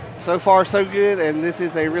 So far, so good, and this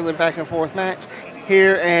is a really back and forth match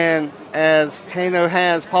here. And as Kano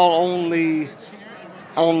has Paul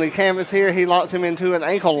on the canvas here, he locks him into an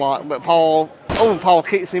ankle lock, but Paul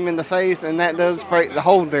kicks him in the face, and that does break the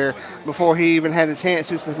hold there before he even had a chance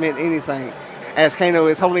to submit anything. As Kano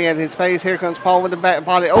is holding at his face, here comes Paul with the back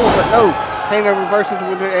body. Oh, but no! Kano reverses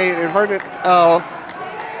with an inverted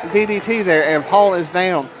DDT there, and Paul is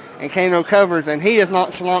down. And Kano covers, and he is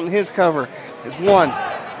nonchalant in his cover. It's 1,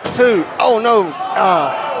 2. Oh, no!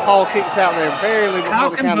 Paul kicks out there barely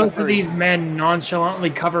before the count of 3. How can both of these men nonchalantly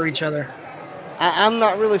cover each other? I'm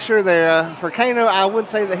not really sure there. For Kano, I would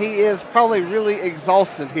say that he is probably really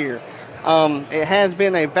exhausted here. It has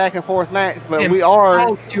been a back and forth match, but we are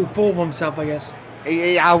Paul's too full of himself, I guess.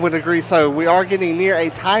 I would agree so. We are getting near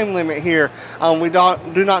a time limit here. We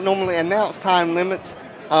do not normally announce time limits.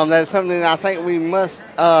 That is something that I think we must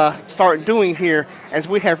start doing here, as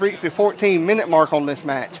we have reached the 14-minute mark on this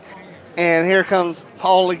match. And here comes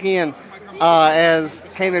Paul again, as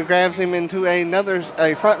Kano grabs him into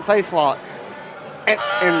a front face lock.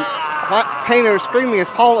 And Kano is screaming as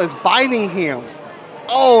Paul is biting him.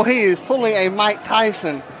 Oh, he is pulling a Mike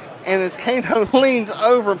Tyson. And as Kano leans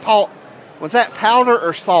over Paul, was that powder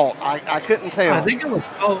or salt? I couldn't tell. I think it was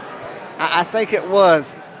salt. I think it was.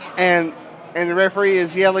 And the referee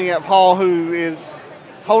is yelling at Paul, who is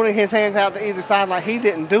holding his hands out to either side like he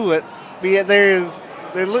didn't do it. But yet there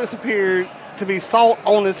looks appear to be salt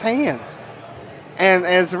on his hand. And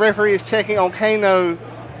as the referee is checking on Kano,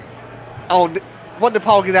 what did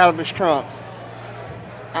Paul get out of his trunks?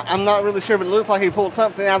 I'm not really sure, but it looks like he pulled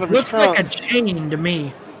something out of his trunks. Looks like a chain to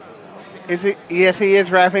me. Is it? Yes, he is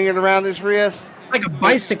wrapping it around his wrist. Like a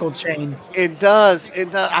bicycle chain. It does.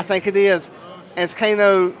 I think it is. As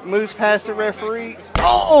Kano moves past the referee.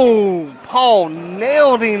 Oh, Paul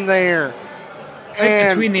nailed him there. Right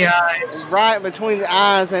between the eyes. Right between the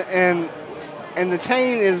eyes. And the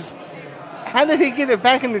chain is... How did he get it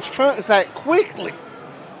back in his trunks that quickly?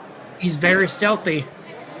 He's very stealthy.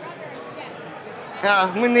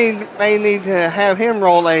 We may need to have him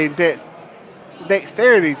roll a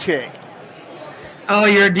dexterity check. Oh,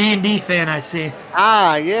 you're a D&D fan, I see.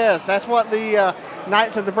 Ah, yes. That's what the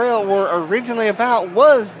Knights of the Braille were originally about,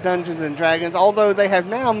 was Dungeons & Dragons, although they have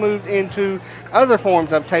now moved into other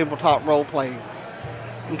forms of tabletop role-playing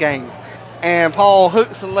games. And Paul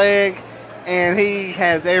hooks the leg, and he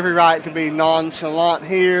has every right to be nonchalant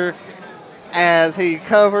here as he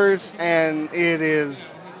covers, and it is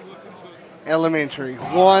elementary.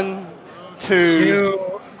 1,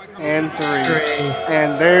 2, and 3. Three.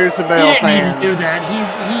 And there's the He bell didn't need to fan. do that.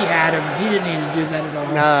 He had him. He didn't need to do that at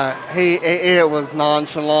all. It was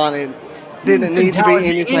nonchalant. It didn't He's need to be intelligent.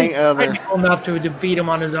 anything He's other. technical enough to defeat him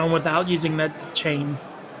on his own without using that chain.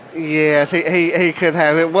 Yes, he could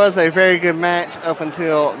have. It was a very good match up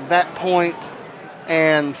until that point.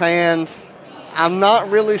 And fans, I'm not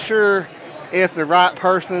really sure if the right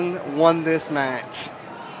person won this match.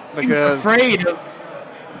 He was Because afraid of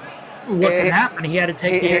what could it- happen. He had to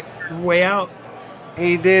take the extra way out.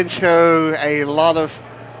 he did show a lot of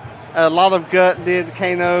gut, did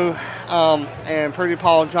Kano, and Pretty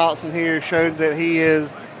Paul Johnson here showed that he is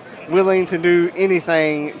willing to do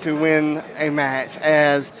anything to win a match,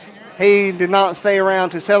 as he did not stay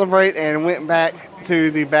around to celebrate and went back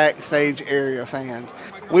to the backstage area. Fans,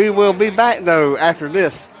 we will be back though after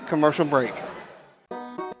this commercial break.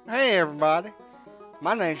 Hey everybody,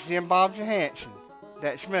 my name's Jim Bob Johansson.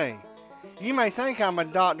 That's me. You may think I'm a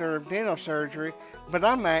doctor of dental surgery, but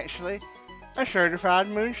I'm actually a certified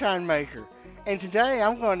moonshine maker. And today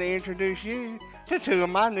I'm going to introduce you to 2 of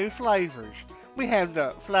my new flavors. We have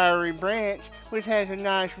the Flowery Branch, which has a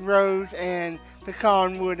nice rose and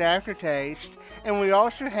pecan wood aftertaste. And we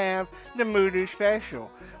also have the Moodoo Special,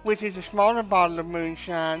 which is a smaller bottle of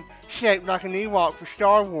moonshine shaped like an Ewok for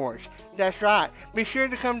Star Wars. That's right. Be sure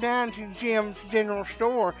to come down to Jim's General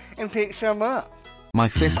Store and pick some up. My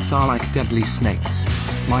fists are like deadly snakes.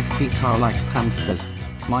 My feet are like panthers.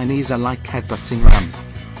 My knees are like headbutting rams.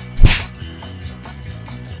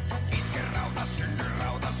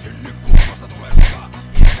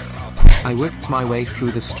 I worked my way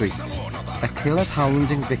through the streets, a killer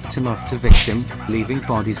hounding victim after victim, leaving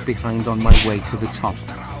bodies behind on my way to the top.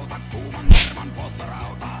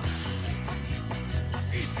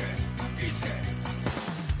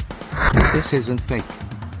 This isn't fake.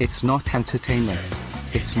 It's not entertainment.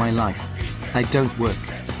 It's my life. I don't work.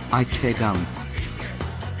 I tear down.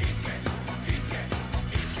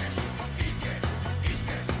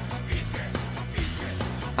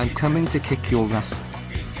 I'm coming to kick your ass.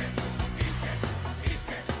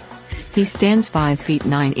 He stands 5 feet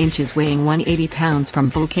 9 inches, weighing 180 pounds,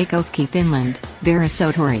 from Valkeakoski, Finland, Vera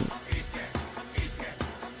Sotori.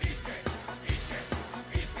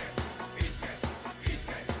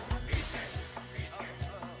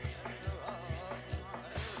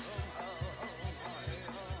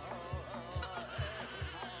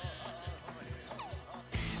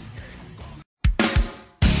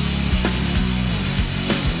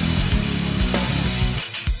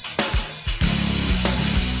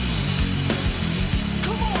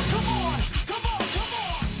 Come on, come on, come on, come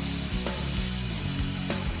on.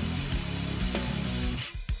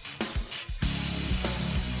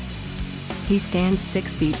 He stands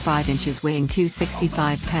 6 feet 5 inches, weighing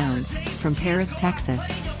 265 pounds, from Paris, Texas,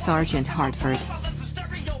 Sergeant Hartford.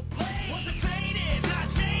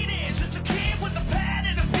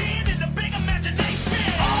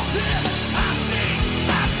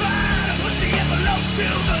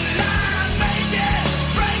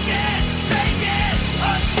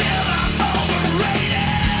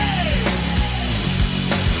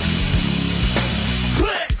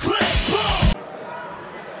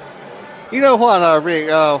 You know what, Rick?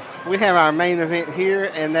 We have our main event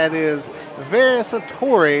here, and that is Vera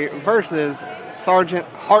Satori versus Sergeant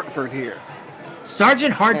Hartford here.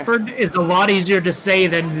 Sergeant Hartford is a lot easier to say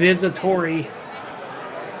than Visatori.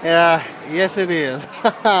 Yes it is.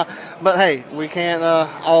 But hey, we can't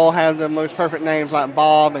all have the most perfect names like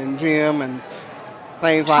Bob and Jim and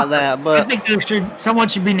things like that. I But think someone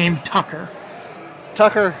should be named Tucker.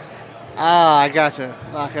 Tucker, I gotcha.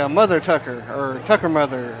 Like Mother Tucker or Tucker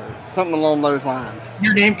Mother or something along those lines.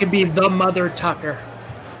 Your name could be the Mother Tucker.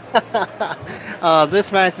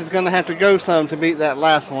 This match is going to have to go some to beat that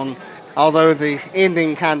last one, although the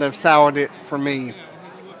ending kind of soured it for me,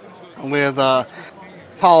 with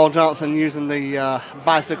Paul Johnson using the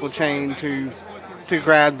bicycle chain to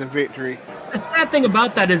grab the victory. The sad thing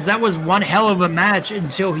about that is that was one hell of a match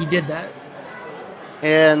until he did that.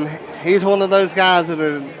 And he's one of those guys that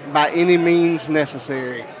are by any means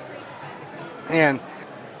necessary. And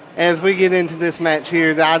as we get into this match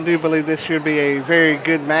here, I do believe this should be a very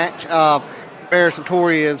good match. Vera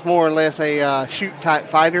Satori is more or less a shoot type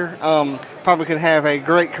fighter. Probably could have a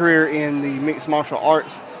great career in the mixed martial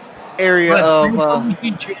arts area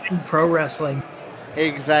of pro wrestling.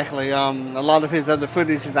 Exactly. A lot of his other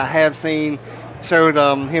footage that I have seen showed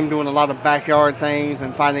him doing a lot of backyard things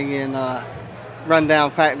and fighting in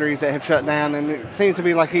rundown factories that have shut down, and it seems to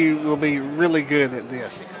be like he will be really good at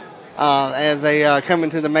this. As they come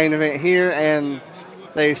into the main event here, and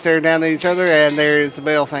they stare down at each other, and there's the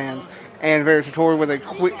bell fans. and Verisatori with a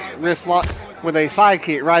quick wrist lock with a side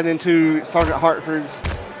kick right into Sergeant Hartford's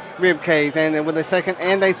rib cage, and then with a second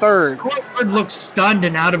and a third. Hartford looks stunned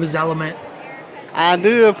and out of his element. I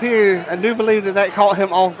do believe that caught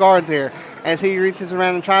him off guard there as he reaches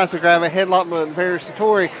around and tries to grab a headlock, but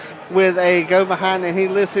Verisatori with a go behind, and he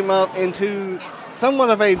lifts him up into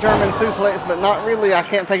somewhat of a German suplex, but not really. I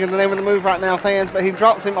can't think of the name of the move right now, fans, but he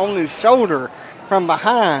drops him on his shoulder from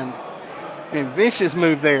behind. A vicious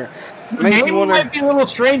move there. He might be a little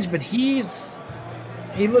strange, but he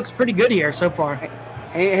looks pretty good here so far.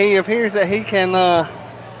 He appears that he can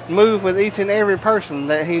move with each and every person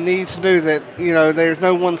that he needs to do. That, you know, there's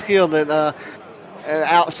no one skill that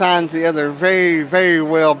outshines the other. Very, very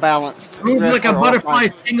well balanced. Move like a butterfly,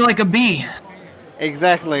 sting like a bee.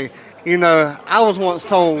 Exactly. You know, I was once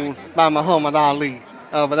told by Muhammad Ali,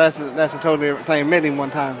 but that's a totally different thing. Met him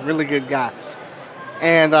one time. Really good guy.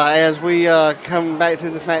 And as we come back to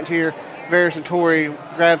this match here, Verisatori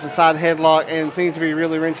grabs the side headlock and seems to be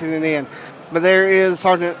really wrenching it in. But there is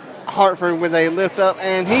Sergeant Hartford with a lift up,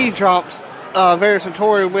 and he drops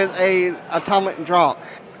Verisatori with a atomic drop.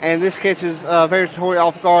 And this catches Verisatori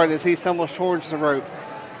off guard as he stumbles towards the rope.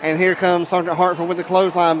 And here comes Sergeant Hartford with the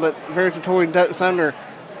clothesline, but Verisatori ducks under.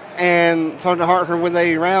 And Sergeant Hartford with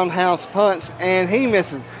a roundhouse punch, and he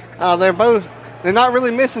misses. They're not really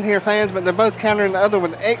missing here, fans, but they're both countering the other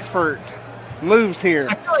with expert moves here.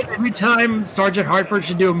 I feel like every time Sergeant Hartford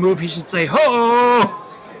should do a move, he should say, "Ho!"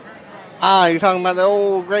 You're talking about the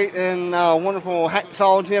old, great, and wonderful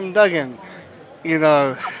Hacksaw Jim Duggan. You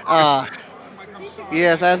know,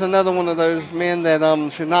 yes, that's another one of those men that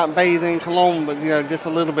should not bathe in cologne, but, you know, just a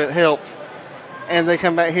little bit helps. And they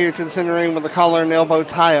come back here to the center ring with the collar and elbow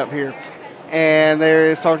tie up here. And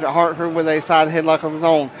there is Sergeant Hartford with a side headlock of his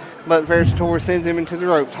own. But Verisatori sends him into the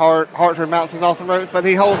ropes. Hartford bounces off the ropes, but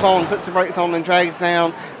he holds on, puts the brakes on, and drags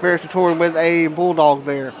down Verisatori with a bulldog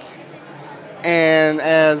there. And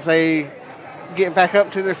as they get back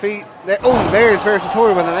up to their feet, there's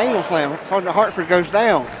Verisatori with an angle slam. Sergeant Hartford goes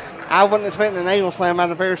down. I wasn't expecting an angle slam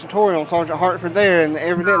out of Verisatori on Sergeant Hartford there, and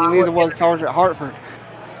evidently neither was Sergeant Hartford.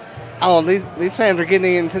 Oh, these fans are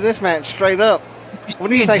getting into this match straight up. What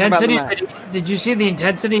do you think about the match? Did you see the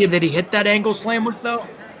intensity that he hit that angle slam with, though?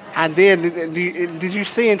 I did. Did you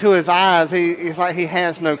see into his eyes? He's like he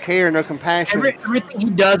has no care, no compassion. Everything he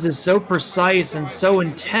does is so precise and so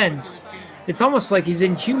intense. It's almost like he's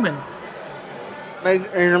inhuman.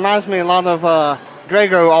 It reminds me a lot of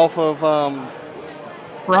Drago off of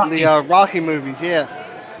the Rocky movies, yes.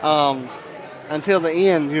 Until the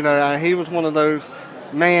end, you know, he was one of those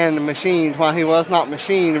man machines. While he was not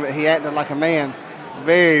machine, but he acted like a man.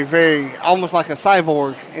 Very, very, almost like a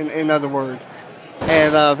cyborg, in other words.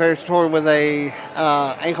 And Verisatori with a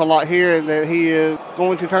ankle lock here that he is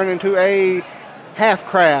going to turn into a half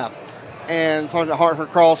crab. And Sergeant Hartford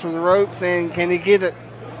crawls through the ropes, and can he get it?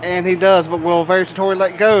 And he does, but will Verisatori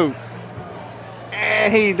let go?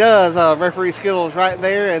 And he does. Referee Skittles right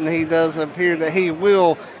there, and he does appear that he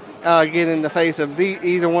will get in the face of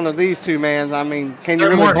either one of these two men. I mean, can you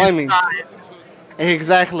really blame him?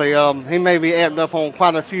 Exactly. He may be amped up on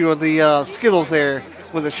quite a few of the Skittles there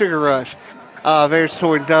with the sugar rush.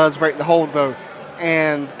 Verisatori does break the hold, though.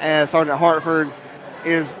 And as Sergeant Hartford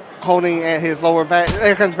is holding at his lower back,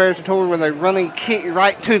 there comes Verisatori with a running kick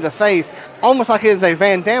right to the face. Almost like it's a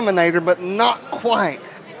Van Daminator, but not quite.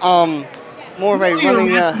 More of a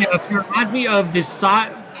running... You remind me of this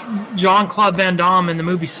Jean-Claude Van Damme in the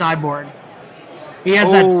movie Cyborg. He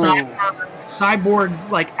has that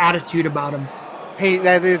cyborg-like attitude about him.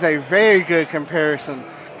 That is a very good comparison.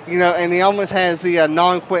 You know, and he almost has the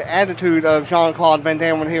non-quit attitude of Jean-Claude Van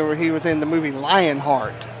Damme when he was in the movie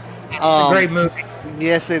Lionheart. It's a great movie.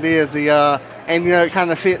 Yes, it is. And, you know, it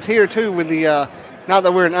kind of fits here, too, with the... not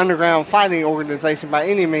that we're an underground fighting organization by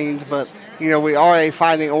any means, but, you know, we are a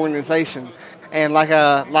fighting organization. And like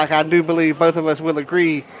I do believe both of us will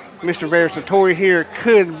agree, Mr. Verisatori here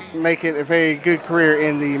could make it a very good career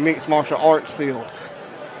in the mixed martial arts field.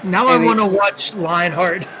 Now I want to watch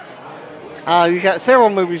Lionheart. You got several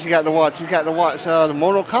movies you got to watch. You got to watch the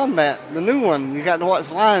Mortal Kombat, the new one. You got to watch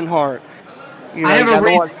Lionheart. You know, I haven't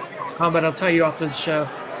read Mortal Kombat. I'll tell you after the show.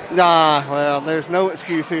 Nah, well, there's no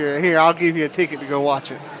excuse here. Here, I'll give you a ticket to go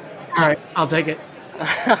watch it. All right, I'll take it.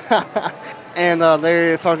 And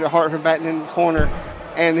there is Sergeant Hartford back in the corner,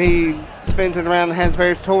 and he spins it around and has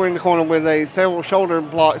Verisatori in the corner with several shoulder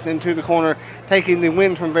blocks into the corner, taking the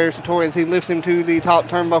win from Verisatori as he lifts him to the top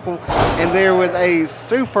turnbuckle, and there with a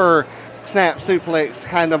super snap suplex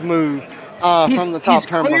kind of move from the top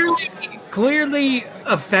turnbuckle. Clearly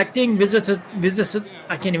affecting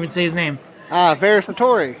I can't even say his name.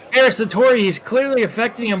 Verisatori. Verisatori is clearly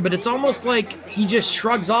affecting him, but it's almost like he just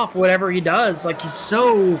shrugs off whatever he does. Like he's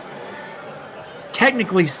so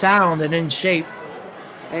technically sound and in shape.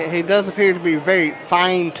 He does appear to be very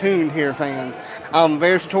fine-tuned here, fans.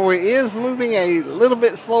 Verisatori is moving a little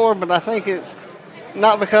bit slower, but I think it's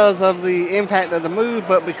not because of the impact of the move,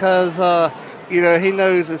 but because he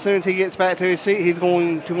knows as soon as he gets back to his feet, he's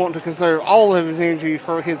going to want to conserve all of his energy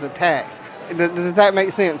for his attacks. Does that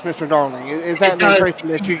make sense, Mr. Darling? Is that the impression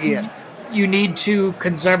that you get? You need to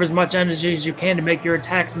conserve as much energy as you can to make your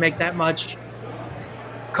attacks make that much,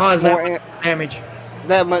 cause that much damage.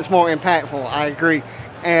 That much more impactful, I agree.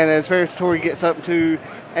 And as Verisatori gets up to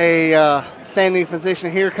a standing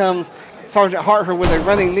position, here comes Sergeant Hartford with a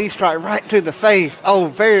running knee strike right to the face. Oh,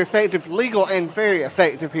 very effective, legal and very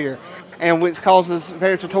effective here, and which causes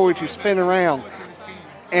Verisatori to spin around.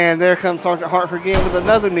 And there comes Sergeant Hartford again with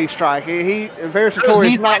another knee strike.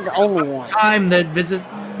 Verisatori is not the only one. Time that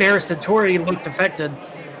Verisatori looked affected.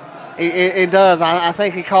 It does. I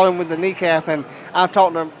think he caught him with the kneecap, and I've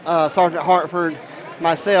talked to Sergeant Hartford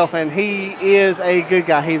myself, and he is a good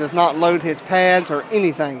guy. He does not load his pads or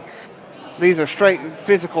anything. These are straight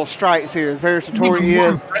physical strikes here.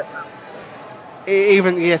 Verisatori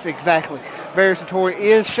is yes, exactly. Verisatori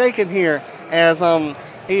is shaking here as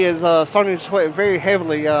he is starting to sweat very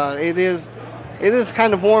heavily. It is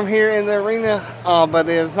kind of warm here in the arena, but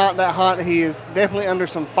it is not that hot. He is definitely under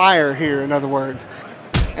some fire here, in other words.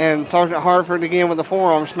 And Sergeant Hartford again with a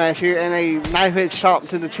forearm smash here and a knife edge chop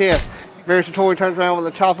to the chest. Verisatori turns around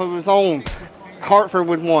with a chop of his own. Hartford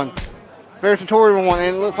with one. Verisatori with one,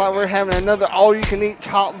 and it looks like we're having another all-you-can-eat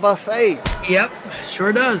chop buffet. Yep,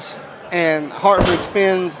 sure does. And Hartford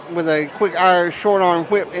spins with a quick Irish short arm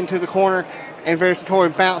whip into the corner, and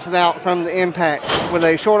Verisatori bounces out from the impact. With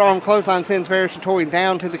a short arm clothesline sends Verisatori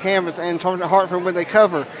down to the canvas, and Sergeant Hartford with a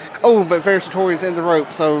cover. Oh, but Verisatori is in the rope,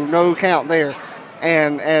 so no count there.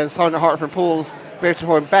 And as Sergeant Hartford pulls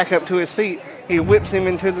Verisatori back up to his feet, he whips him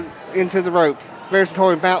into the ropes.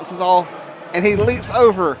 Verisatori bounces off, and he leaps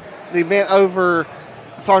over the bent over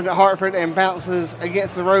Sergeant Hartford and bounces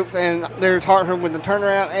against the ropes, and there's Hartford with the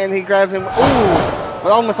turnaround, and he grabs him,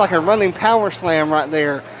 with almost like a running power slam right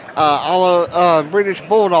there, a la British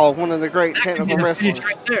Bulldog, one of the great technical wrestlers.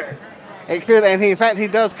 Right there. It could, and in fact, he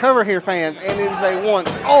does cover here, fans, and it is a one.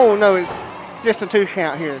 Oh, no, it's just a 2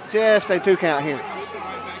 count here. Just a 2 count here.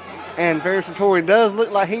 And Verisatori does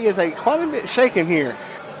look like he is quite a bit shaken here.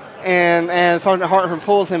 And as Sergeant Hartford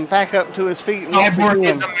pulls him back up to his feet once again.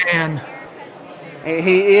 Is a man.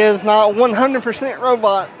 He is not 100%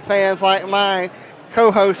 robot, fans, like my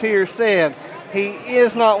co-host here said. He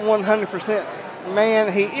is not 100%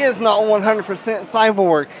 man. He is not 100%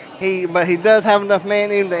 cyborg. But he does have enough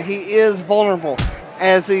man in him that he is vulnerable,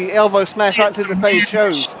 as the elbow smash right to the face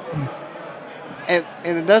shows. And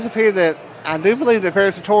it does appear that I do believe that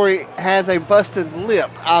Verisatori has a busted lip.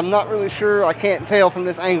 I'm not really sure. I can't tell from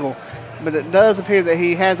this angle. But it does appear that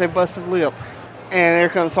he has a busted lip. And there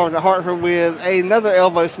comes Sergeant Hartford with another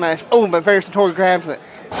elbow smash. Oh, but Verisatori grabs it.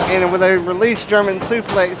 And with a release German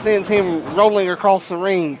suplex sends him rolling across the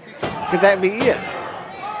ring. Could that be it?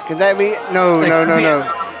 Could that be it? No.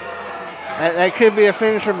 That could be a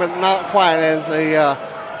finisher, but not quite, as the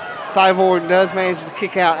Cyborg does manage to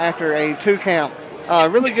kick out after a 2 count.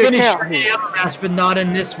 Really good count here. But not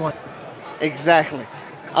in this one. Exactly.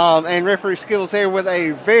 And referee Skittles here with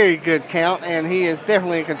a very good count, and he is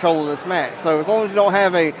definitely in control of this match. So as long as you don't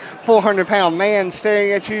have a 400-pound man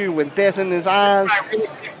staring at you with death in his eyes, I really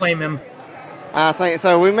can't blame him. I think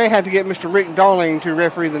so. We may have to get Mr. Rick Darling to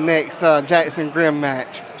referee the next Jackson Grimm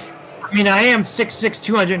match. I mean, I am 6'6",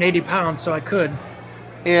 280 pounds, so I could.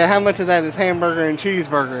 Yeah, how much of that is hamburger and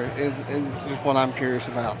cheeseburger is just what I'm curious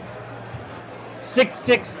about.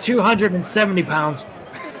 6'6", 270 pounds.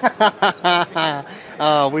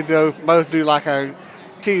 We both do like our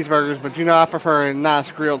cheeseburgers, but I prefer a nice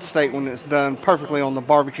grilled steak when it's done perfectly on the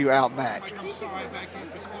barbecue out back.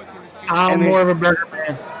 I'm more of a burger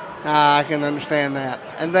man. I can understand that.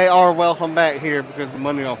 And they are welcome back here because of the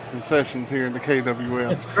money off concessions here in the KWL.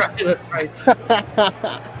 That's right.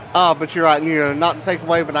 But you're right, not to take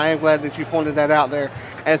away, but I am glad that you pointed that out there.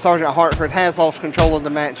 And Sergeant Hartford has lost control of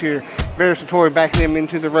the match here. Verisatori backing him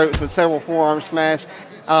into the ropes with several forearm smash,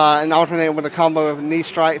 and alternating with a combo of knee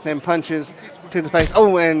strikes and punches to the face.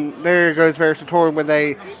 Oh, and there goes Verisatori with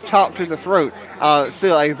a chop to the throat.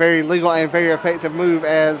 Still a very legal and very effective move,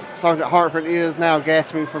 as Sergeant Hartford is now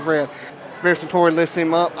gasping for breath. Verisatori lifts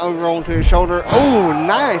him up over onto his shoulder. Oh,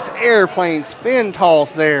 nice airplane spin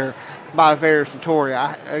toss there by Verisatori.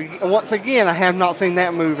 Once again, I have not seen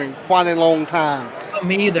that move in quite a long time.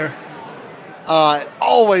 Me either.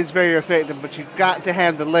 always very effective, but you've got to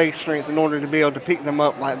have the leg strength in order to be able to pick them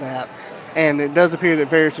up like that. And it does appear that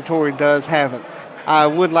Barry Satori does have it. I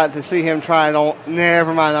would like to see him try it on.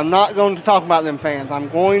 Never mind. I'm not going to talk about them fans. I'm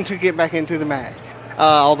going to get back into the match,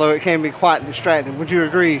 although it can be quite distracting. Would you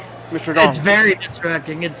agree, Mr. Darwin? It's very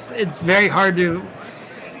distracting. It's very hard to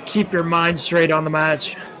keep your mind straight on the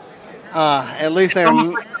match. At least it's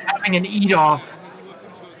almost like having an eat-off.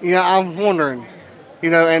 Yeah, I'm wondering.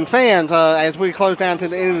 And fans, as we close down to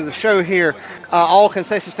the end of the show here, all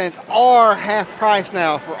concession stands are half price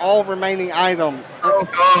now for all remaining items. Oh,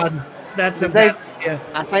 God. That's a bad idea.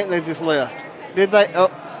 I think they just left. Did they?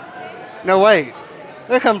 Oh, no, wait.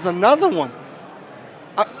 There comes another one.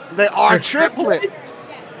 They are triplet.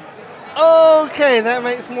 Okay, that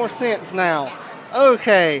makes more sense now.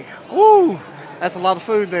 Okay. Woo. That's a lot of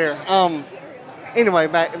food there. Anyway,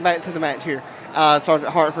 back to the match here.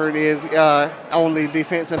 Sergeant Hartford is on the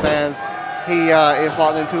defensive as he is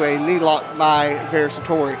locked into a knee lock by Barry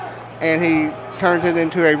Satori, and he turns it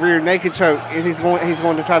into a rear naked choke. And he's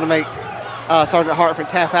going to try to make Sergeant Hartford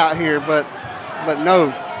tap out here, but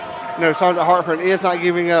no, Sergeant Hartford is not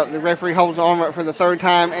giving up. The referee holds the arm up for the third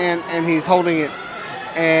time, and he's holding it,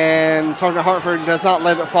 and Sergeant Hartford does not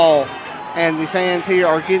let it fall. And the fans here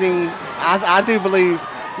are getting, I do believe,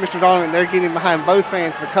 Mr. Donovan, they're getting behind both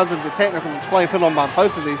fans because of the technical display put on by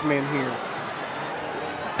both of these men here.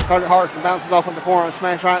 Sergeant Hartford bounces off with the forearm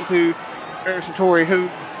smash right to Barry Satori, who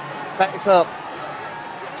backs up,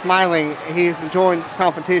 smiling. He is enjoying this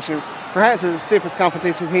competition. Perhaps it's the stiffest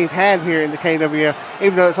competition he's had here in the KWF,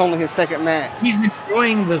 even though it's only his second match. He's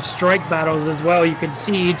enjoying the strike battles as well. You can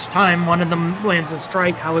see each time one of them lands a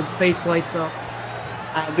strike, how his face lights up.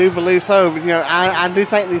 I do believe so, but I do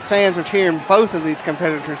think these fans are cheering both of these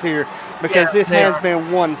competitors here because this has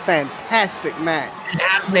been one fantastic match.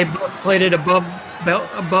 And they both played it above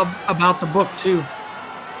about the book too.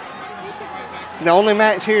 The only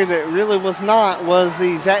match here that really was not was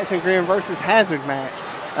the Jackson Grimm versus Hazard match.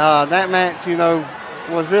 That match,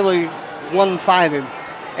 was really one-sided,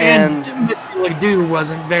 and Ledoux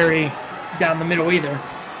wasn't very down the middle either.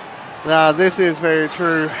 This is very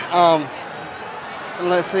true.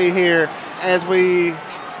 Let's see here as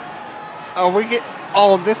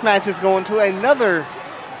this match is going to another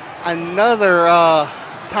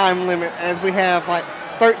time limit as we have like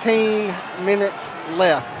 13 minutes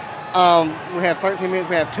left. We have 13 minutes.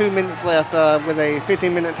 We have 2 minutes left with a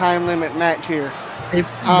 15-minute time limit match here. They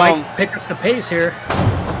might pick up the pace here.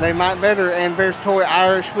 They might better. And Barry Satori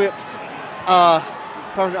Irish whips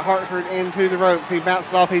Sergeant Hartford into the ropes. He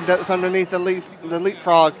bounces off. He ducks underneath the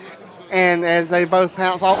leapfrog. And as they both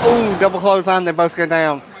pounce off, double clothesline, they both go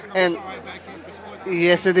down. And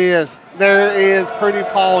yes, it is. There is Pretty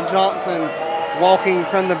Paul Johnson walking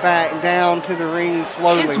from the back down to the ring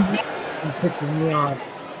slowly.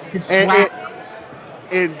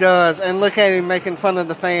 It does. And look at him making fun of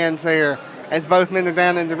the fans there as both men are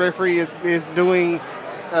down and the referee is doing,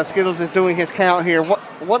 Skittles is doing his count here.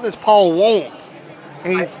 What does Paul want?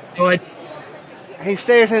 He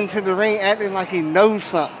stares into the ring acting like he knows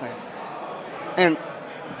something. And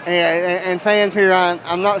fans here,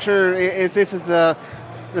 I'm not sure if this is the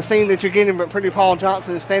scene that you're getting, but Pretty Paul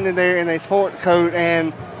Johnson is standing there in a sport coat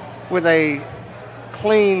and with a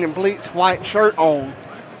clean and bleached white shirt on.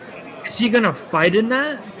 Is he going to fight in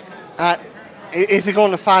that? Is he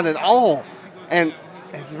going to fight at all? And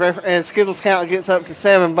as Skittles count gets up to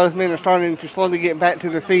 7, both men are starting to slowly get back to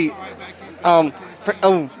their feet.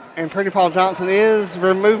 And Pretty Paul Johnson is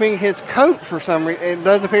removing his coat for some reason. It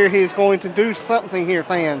does appear he's going to do something here,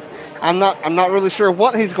 fans. I'm not really sure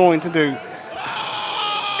what he's going to do.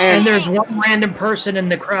 And there's one random person in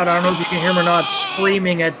the crowd, I don't know if you can hear him or not,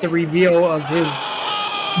 screaming at the reveal of his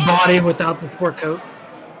body without the sport coat.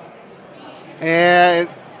 And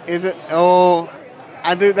is it? Oh,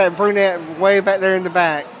 I do that brunette way back there in the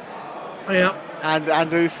back. Yeah. I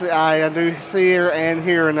do see her and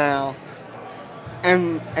hear her now.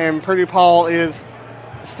 And Pretty Paul is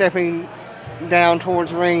stepping down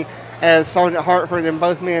towards the ring as Sergeant Hartford and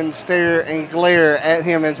both men stare and glare at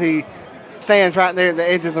him as he stands right there at the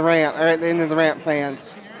edge of the ramp, or at the end of the ramp, fans.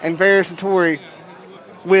 And Barry Satori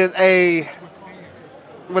with a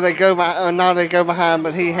go behind, not a go behind,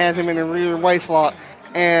 but he has him in a rear waist lock.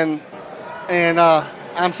 And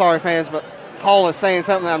I'm sorry, fans, but Paul is saying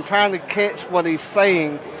something. I'm trying to catch what he's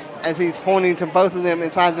saying as he's pointing to both of them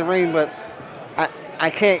inside the ring, but I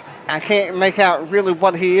can't make out really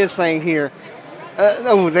what he is saying here.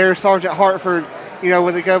 There's Sergeant Hartford,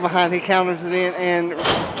 with a go behind. He counters it in and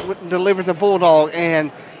delivers a bulldog,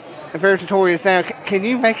 and Barry Satori is down. Can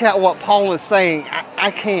you make out what Paul is saying?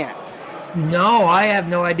 I can't. No, I have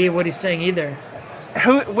no idea what he's saying either.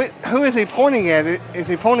 who is he pointing at? Is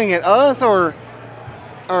he pointing at us or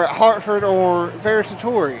at Hartford or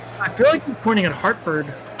Verisatori? I feel like he's pointing at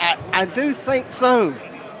Hartford. I do think so.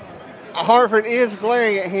 Hartford is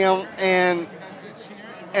glaring at him, and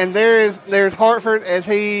there's Hartford as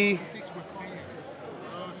he.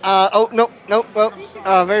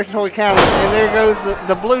 Verisatori counters, and there goes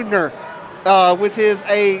the Bludner, which is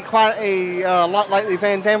quite a lot like the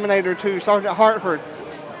Van Daminator to Sergeant Hartford.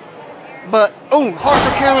 But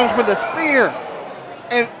Hartford counters with a spear,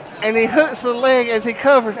 and he hooks the leg as he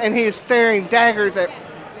covers, and he is staring daggers at.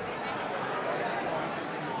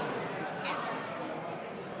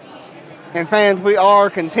 And fans, we are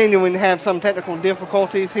continuing to have some technical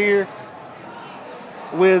difficulties here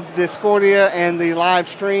with Discordia and the live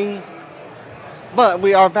stream. But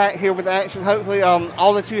we are back here with action. Hopefully,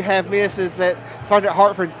 all that you have missed is that Sergeant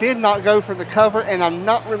Hartford did not go for the cover, and I'm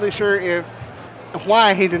not really sure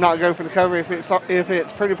why he did not go for the cover, if it's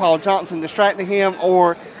Pretty Paul Johnson distracting him,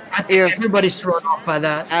 or I think everybody's thrown off by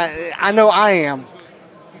that. I know I am,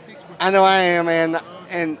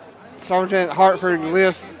 and Sergeant Hartford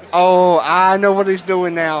lifts. Oh, I know what he's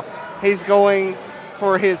doing now. He's going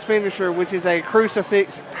for his finisher, which is a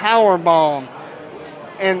crucifix power bomb,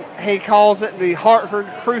 and he calls it the Hartford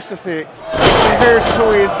crucifix. And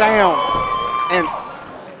Verisatori is down,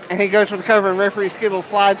 and he goes for the cover, and referee Skittles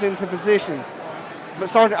slides into position.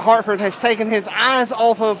 But Sergeant Hartford has taken his eyes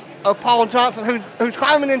off of Paul Johnson, who's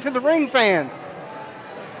climbing into the ring, fans.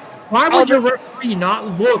 Why would your referee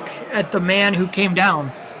not look at the man who came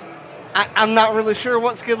down? I'm not really sure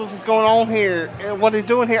what Skittles is going on here, what he's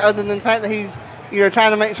doing here, other than the fact that he's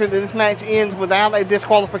trying to make sure that this match ends without a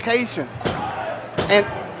disqualification.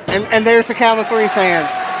 And there's the count of 3, fans.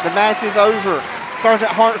 The match is over.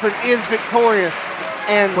 Sergeant Hartford is victorious.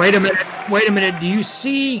 And wait a minute. Do you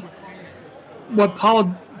see what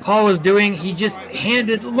Paul is doing? He just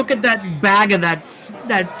handed. Look at that bag of that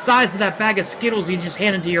size of that bag of Skittles. He just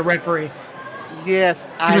handed to your referee. Yes,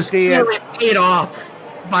 I did. Paid off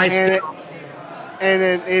by Skittles.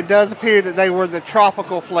 And it does appear that they were the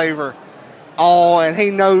tropical flavor. Oh, and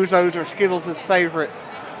he knows those are Skittles' favorite.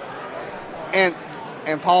 And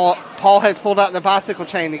Paul has pulled out the bicycle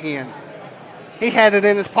chain again. He had it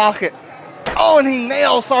in his pocket. Oh, and he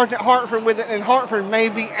nails Sergeant Hartford with it, and Hartford may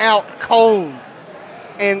be out cold.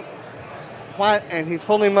 And he's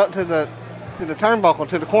pulling him up to the turnbuckle,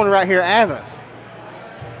 to the corner right here at us.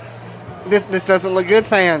 This doesn't look good,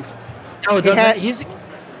 fans. No, it doesn't.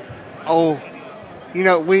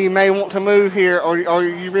 We may want to move here, or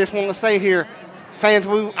you just want to stay here. Fans,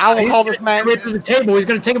 I will call this match. Right to the table. He's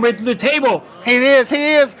going to take him right to the table. He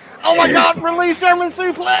is. Oh, my God. Release German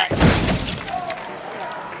suplex.